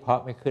ล็ดที่เพา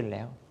ะไม่ขึ้นแ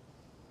ล้ว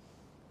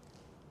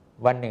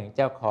วันหนึ่งเ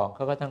จ้าของเข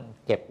าก็ต้อง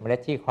เก็บเมล็ด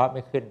ที่เพาะไ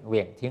ม่ขึ้นเห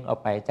วี่ยงทิ้งออก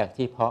ไปจาก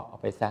ที่เพาะออก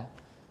ไปซะ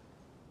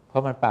เพรา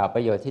ะมันเปล่าป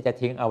ระโยชน์ที่จะ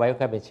ทิ้งเอาไว้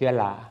ก็เป็นเชื้อ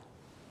รา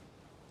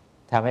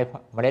ทำให้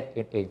เมล็ด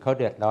อื่นๆเขา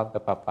เดือดร้อนไป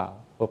เปล่า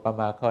ๆอุปม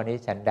าข้อนี้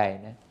ฉันใด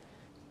นะ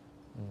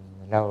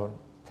เรา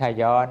ถ้า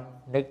ย้อน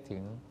นึกถึ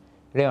ง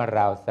เรื่องร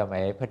าวสมั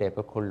ยพระเดชพ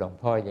ระคุณหลวง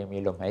พ่อยังมี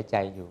ลมหายใจ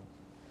อยู่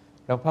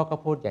หลวงพ่อก็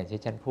พูดอย่างที่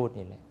ฉันพูด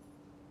นี่แหละ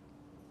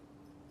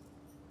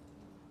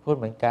พูด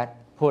เหมือนกัน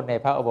พูดใน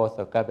พระอุโบส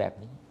ถก็แบบ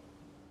นี้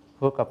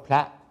พูดกับพร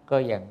ะก็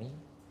อย่างนี้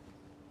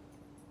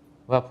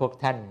ว่าพวก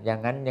ท่านอย่าง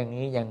นั้นอย่าง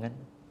นี้อย่างนั้น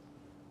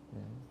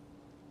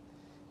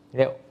เ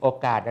รียกโอ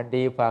กาสมัน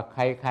ดีกว่าใ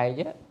ครๆ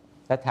เยอะ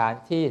สถาน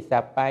ที่สั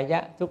ปปายะ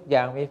ทุกอย่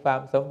างมีความ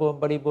สมบูรณ์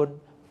บริบูรณ์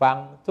ฟัง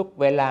ทุก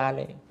เวลาเ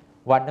ลย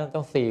วันนึงต้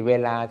อง4 เว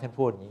ลาท่าน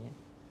พูดอย่างนี้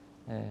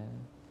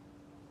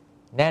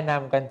แนะน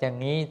ำกันอย่าง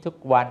นี้ทุก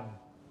วัน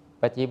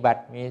ปฏิบั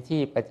ติมี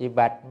ที่ปฏิ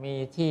บัติมี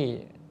ที่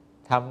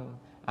ท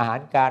ำอาหา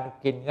รการ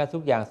กินก็ทุ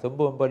กอย่างสม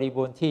บูรณ์บริ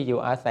บูรณ์ที่อยู่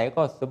อาศัย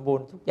ก็สมบูร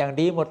ณ์ทุกอย่าง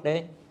ดีหมดเล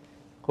ย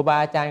ครูบา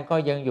อาจารย์ก็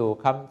ยังอยู่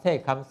คำเทศ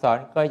น์คำสอน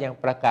ก็ยัง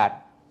ประกาศ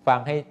ฟัง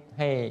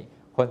ให้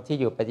คนที่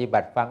อยู่ปฏิบั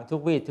ติฟังทุ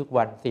กวี่ทุก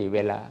วัน4 เว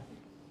ลา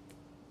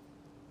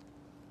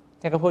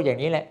ท่านก็พูดอย่า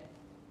งนี้แหละ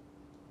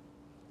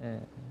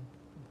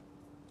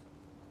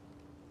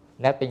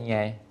แล้วเป็นไง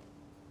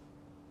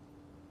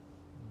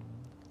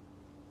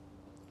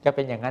ก็เ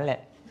ป็นอย่างนั้นแหละ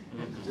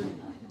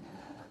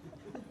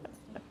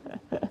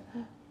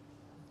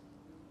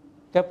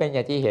ก็เป็นอย่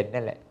างที่เห็น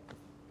นั่นแหละ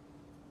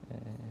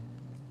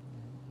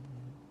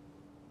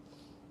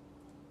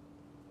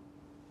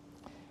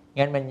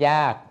งั้นมันย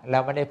ากเรา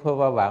ไม่ได้พูด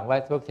ว่าหวังว่า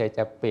พวกเธอจ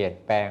ะเปลี่ยน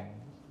แปลง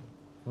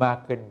มาก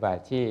ขึ้นกว่า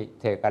ที่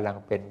เธอกำลัง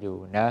เป็นอยู่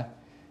นะ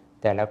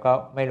แต่เราก็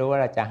ไม่รู้ว่า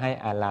เราจะให้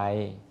อะไร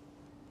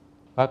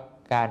เพราะ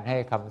การให้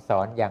คำสอ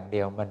นอย่างเดี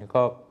ยวมัน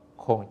ก็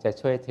คงจะ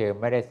ช่วยเธอ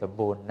ไม่ได้สม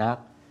บูรณ์นัก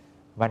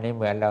มันไม่เ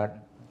หมือนเรา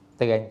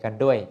เตือนกัน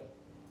ด้วย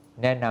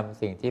แนะน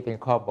ำสิ่งที่เป็น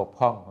ข้อบก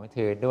พร่องของเธ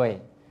อด้วย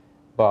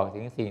บอก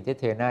ถึงสิ่งที่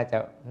เธอน่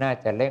า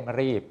จะเร่ง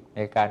รีบใน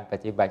การป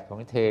ฏิบัติของ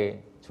เธอ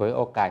ฉวยโ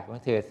อกาสของ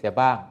เธอเสีย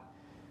บ้าง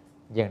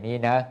อย่างนี้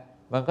นะ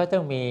มันก็ต้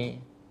องมี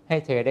ให้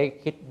เธอได้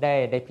คิดไ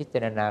ด้พิจ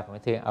ารณาของ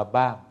เธอเอา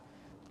บ้าง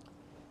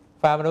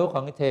ความรู้ข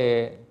องเ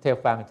ธอ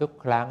ฟังทุก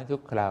ครั้งทุ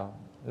กคราว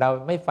เรา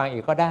ไม่ฟังอี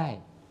กก็ได้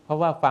เพราะ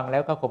ว่าฟังแล้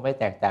วก็คงไม่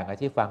แตกต่างกับ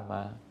ที่ฟังม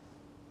า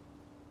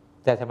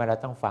แต่ทำไมเรา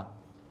ต้องฟัง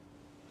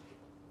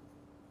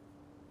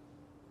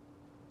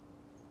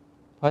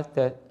เพราะ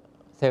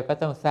เธอก็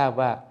ต้องทราบ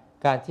ว่า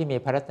การที่มี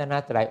พระรัตน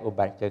ตรัยอุ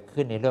บัติเกิด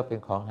ขึ้นในโลกเป็น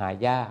ของหา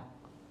ยาก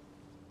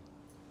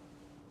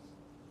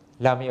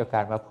เรามีโอก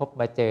าสมาพบ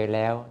มาเจอแ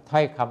ล้วถ้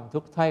อยคำทุ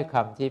กถ้อยค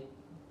ำที่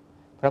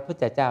พระพุท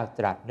ธเจ้าต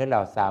รัสหรือเหล่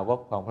าสาวก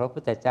ของพระพุ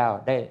ทธเจ้า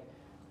ได้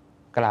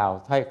กล่าว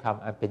ถ้อยค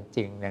ำอันเป็นจ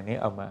ริงอย่างนี้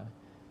ออกมา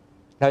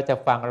เราจะ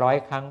ฟัง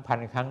100 ครั้ง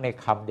1,000 ครั้งใน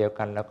คำเดียว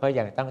กันแล้วก็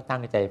ยังต้องตั้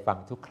งใจฟัง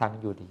ทุกครั้ง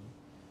อยู่ดี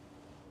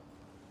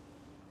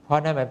เพรา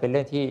ะนั่นมันเป็นเ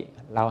รื่องที่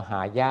เราหา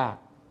ยาก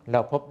เรา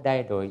พบได้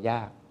โดยย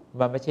าก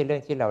มันไม่ใช่เรื่อ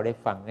งที่เราได้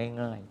ฟัง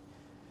ง่าย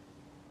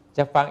ๆจ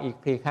ะฟังอีก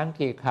กี่ครั้ง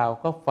กี่คราว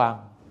ก็ฟัง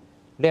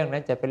เรื่องนั้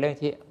นจะเป็นเรื่อง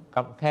ที่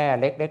แค่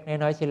เล็กๆ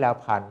น้อยๆที่เรา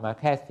ผ่านมา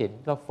แค่ศีล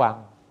ก็ฟัง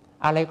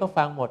อะไรก็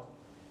ฟังหมด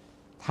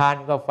ทาน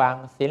ก็ฟัง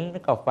ศีล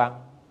ก็ฟัง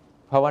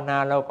ภาวนา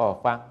เราก็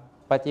ฟัง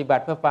ปฏิบั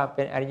ติเพื่อความเ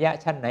ป็นอริยะ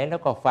ชั้นไหนแล้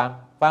วก็ฟั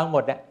งหม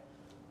ดอ่ะ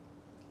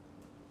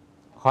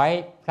ขอให้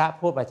พระ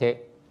พูดมาเถอะ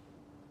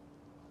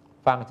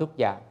ฟังทุก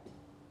อย่าง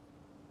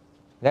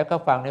แล้วก็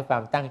ฟังด้วยควา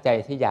มตั้งใจ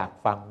ที่อยาก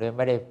ฟังโดยไ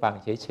ม่ได้ฟัง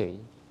เฉย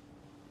ๆ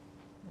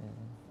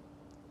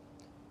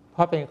เพร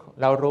าะ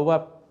เรารู้ว่า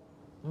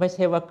ไม่ใ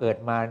ช่ว่าเกิด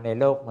มาใน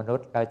โลกมนุษ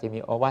ย์เราจะมี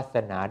โอวาส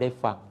นาได้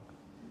ฟัง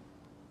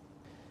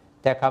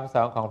แต่คำส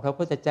อนของพระ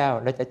พุทธเจ้า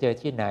เราจะเจอ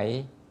ที่ไหน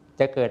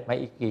จะเกิดมา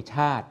อีกกี่ช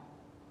าติ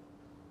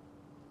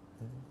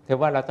ถือ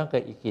ว่าเราต้องเกิ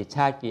ดอีกกี่ช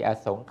าติกี่อ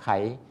สงไข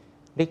ย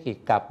หรือกี่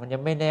กลับมันยั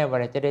งไม่แน่ว่า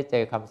เราจะได้เจ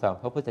อคำสอน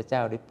พระพุทธเจ้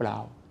าหรือเปล่า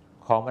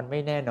ของมันไม่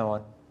แน่นอน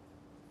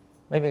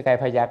ไม่มีใคร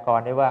พยากร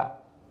ณ์ได้ว่า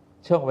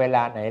ช่วงเวล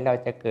าไหนเรา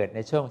จะเกิดใน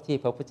ช่วงที่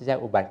พระพุทธเจ้า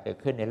อุบัติเกิด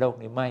ขึ้นในโลก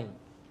นี้ไม่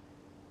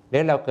หรื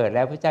อเราเกิดแ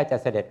ล้วพระเจ้าจะ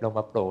เสด็จลงม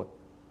าโปรด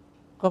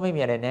ก็ไม่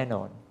มีอะไรแน่น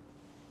อน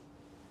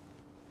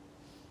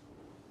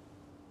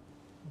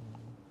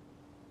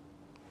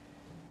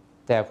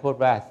แต่พูด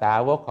ว่าสา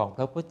วกของพ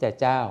ระพุทธ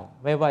เจ้า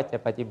ไม่ว่าจะ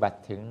ปฏิบัติ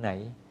ถึงไหน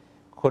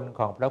คุณข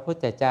องพระพุท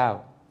ธเจ้า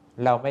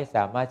เราไม่ส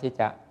ามารถที่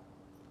จะ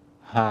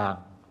ห่าง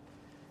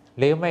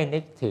หรือไม่นึ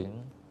กถึง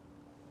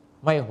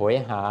ไม่โหย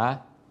หา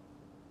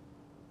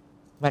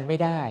มันไม่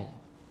ได้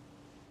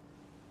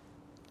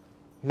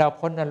เรา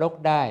พ้นนรก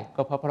ได้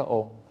ก็เพราะพระอ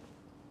งค์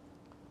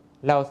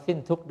เราสิ้น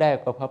ทุกข์ได้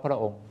ก็เพราะพระ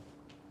องค์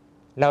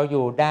เราอ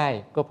ยู่ได้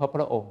ก็เพราะพ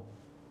ระองค์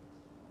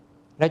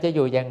เราจะอ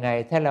ยู่ยังไง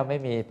ถ้าเราไม่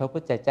มีพระพุ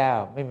ทธเจ้า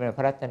ไม่มีพ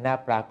ระรัตน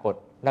ปรากฏ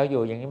เราอ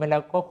ยู่อย่างนี้ไม่แล้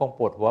วก็คงป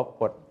วดหัวป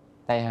วด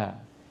ใจหา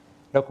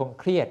เราคง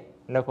เครียด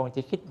เราคงจ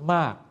ะคิดม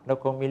ากเรา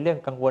คงมีเรื่อง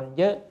กังวล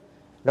เยอะ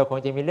เราคง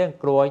จะมีเรื่อง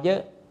กลัวเยอ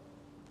ะ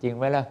จริงไ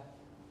หมล่ะ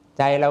ใ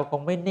จเราคง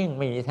ไม่นิ่งไ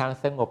ม่มีทาง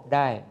สงบไ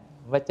ด้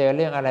มาเจอเ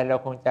รื่องอะไรเรา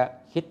คงจะ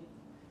คิด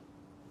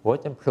หัว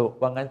จนผุ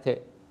ว่างั้นเถอะ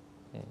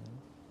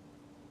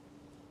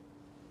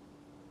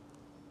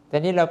แต่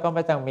นี้เราก็ไ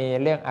ม่ต้องมี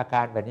เรื่องอาก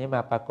ารแบบนี้ม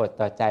าปรากฏ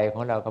ต่อใจข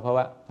องเราก็เพราะ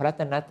ว่าพระรั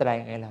ตนตรัย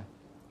ไงล่ะ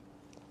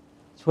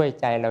ช่วย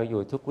ใจเราอ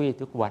ยู่ทุกวี่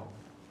ทุกวัน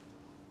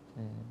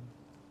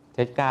จ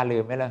ะกล้าลื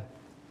มไหมล่ะ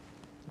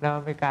เรา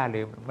ไม่กล้า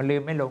ลืมมันลื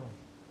มไม่ลง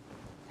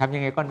ทำยั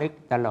งไงก็นึก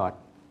ตลอด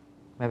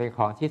มันเป็นข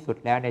องที่สุด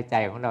แล้วในใจ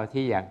ของเรา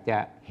ที่อยากจะ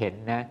เห็น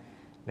นะ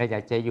เราอยา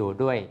กจะอยู่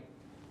ด้วย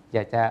อย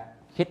ากจะ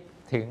คิด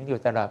ถึงอยู่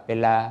ตลอดเว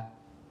ลา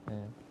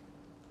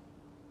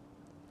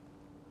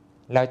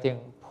เราจึง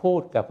พู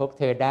ดกับพวก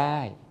เธอได้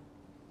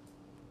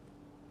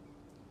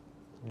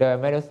โดย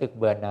ไม่รู้สึก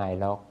เบื่อหน่าย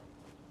หรอก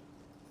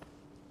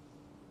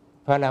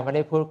เพราะเราไม่ไ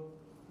ด้พูด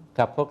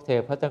กับพวกเธอ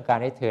เพราะต้องการ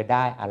ให้เธอไ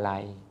ด้อะไร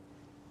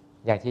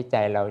อย่างที่ใจ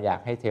เราอยาก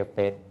ให้เธอเ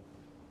ป็น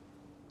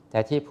แต่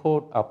ที่พูด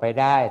ออกไป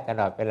ได้ต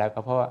ลอดเวลาก็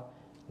เพราะว่า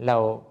เรา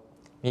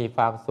มีค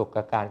วามสุข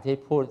กับการที่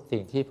พูดสิ่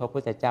งที่พระพุ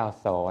ทธเจ้า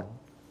สอน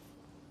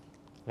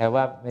แล้ว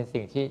ว่าเป็น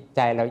สิ่งที่ใจ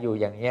เราอยู่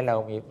อย่างนี้เ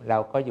รา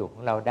ก็อยู่ขอ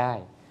งเราได้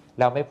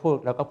เราไม่พูด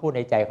เราก็พูดใ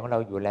นใจของเรา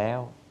อยู่แล้ว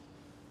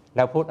เ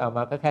ราพูดออกม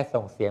าก็แค่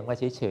ส่งเสียงมา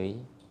เฉย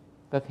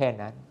ๆก็แค่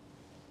นั้น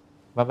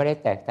มันไม่ได้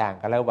แตกต่าง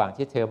กันระหว่าง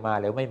ที่เธอมา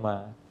หรือไม่มา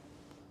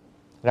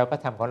เราก็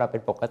ทำของเราเป็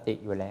นปกติ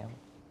อยู่แล้ว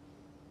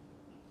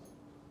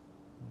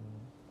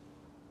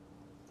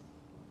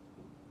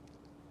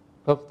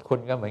พวกคุณ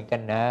ก็เหมือนกั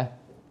นนะ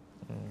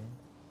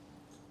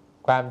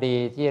ความดี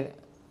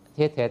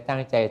ที่เธอตั้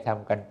งใจท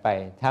ำกันไป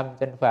ทำ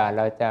จนฝ่าเ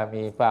ราจะ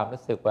มีความ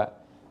รู้สึกว่า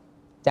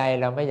ใจ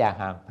เราไม่อยาก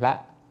ห่างพระ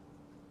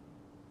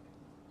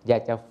อยา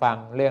กจะฟัง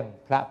เรื่อง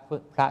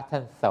พระท่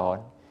านสอน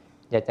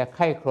อยากจะไ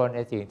ข้ครวญใน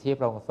สิ่งที่พ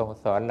ระองค์ทรง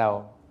สอนเรา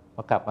ม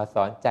ากลับมาส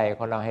อนใจข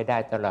องเราให้ได้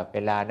ตลอดเว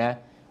ลานะ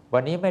วั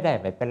นนี้ไม่ได้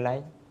ไม่เป็นไร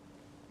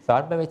สอ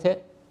นไปเถอะ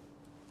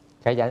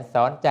ขยันส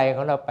อนใจข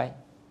องเราไป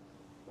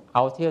เอ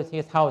า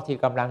ที่เท่าที่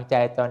กำลังใจ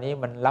ตอนนี้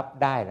มันรับ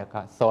ได้แล้วก็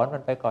สอนมั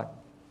นไปก่อน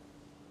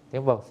ถึ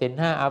งบอกศีล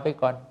 5เอาไป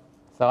ก่อน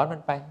สอนมั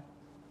นไป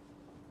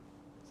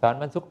สอน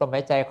มันทุกลมห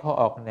ายใจเข้า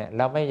ออกเนี่ยเ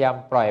ราไม่ยอม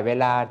ปล่อยเว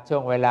ลาช่ว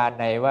งเวลาไ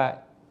หนว่า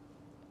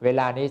เว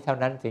ลานี้เท่า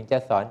นั้นถึงจะ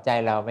สอนใจ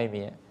เราไม่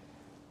มี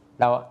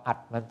เราอัด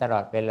มันตลอ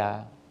ดเวลา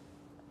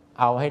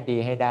เอาให้ดี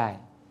ให้ได้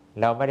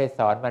เราไม่ได้ส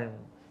อนมัน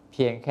เ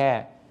พียงแค่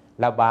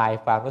ระบาย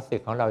ความรู้สึ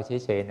กของเรา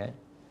เฉยๆนะ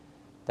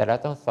แต่เรา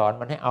ต้องสอน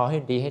มันให้เอาให้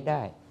ดีให้ไ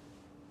ด้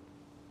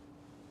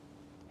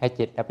ให้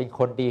จิตเราเป็นค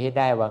นดีให้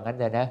ได้ว่างั้น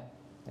เลยนะ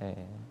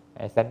ไ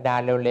อ้สันดาน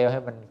เร็วๆใ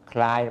ห้มันค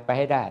ลายไปใ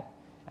ห้ได้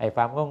ไอ้ค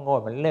วามโง่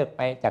ๆมันเลิกไ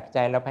ปจากใจ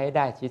เราไปให้ไ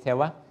ด้ชี้แจง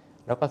ว่า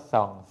เราก็ส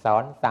อ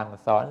นสั่ง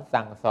ส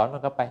อนมั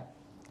นก็ไป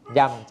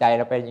ย่ำใจเ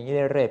ราไปอย่างนี้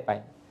เรื่อยๆไป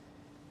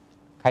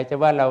ใครจะ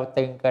ว่าเรา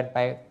ตึงเกินไป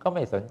ก็ไ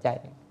ม่สนใจ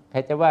ใคร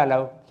จะว่าเรา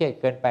เครียด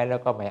เกินไปเรา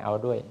ก็ไม่เอา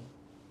ด้วย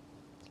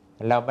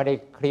เราไม่ได้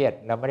เครียด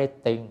เราไม่ได้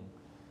ตึง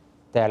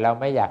แต่เรา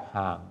ไม่อยาก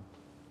ห่าง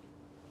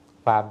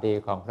ความดี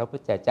ของพระพุท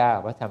ธเจ้า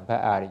พระธรรมพระ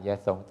อริย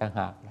สงฆ์ต่างห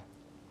าก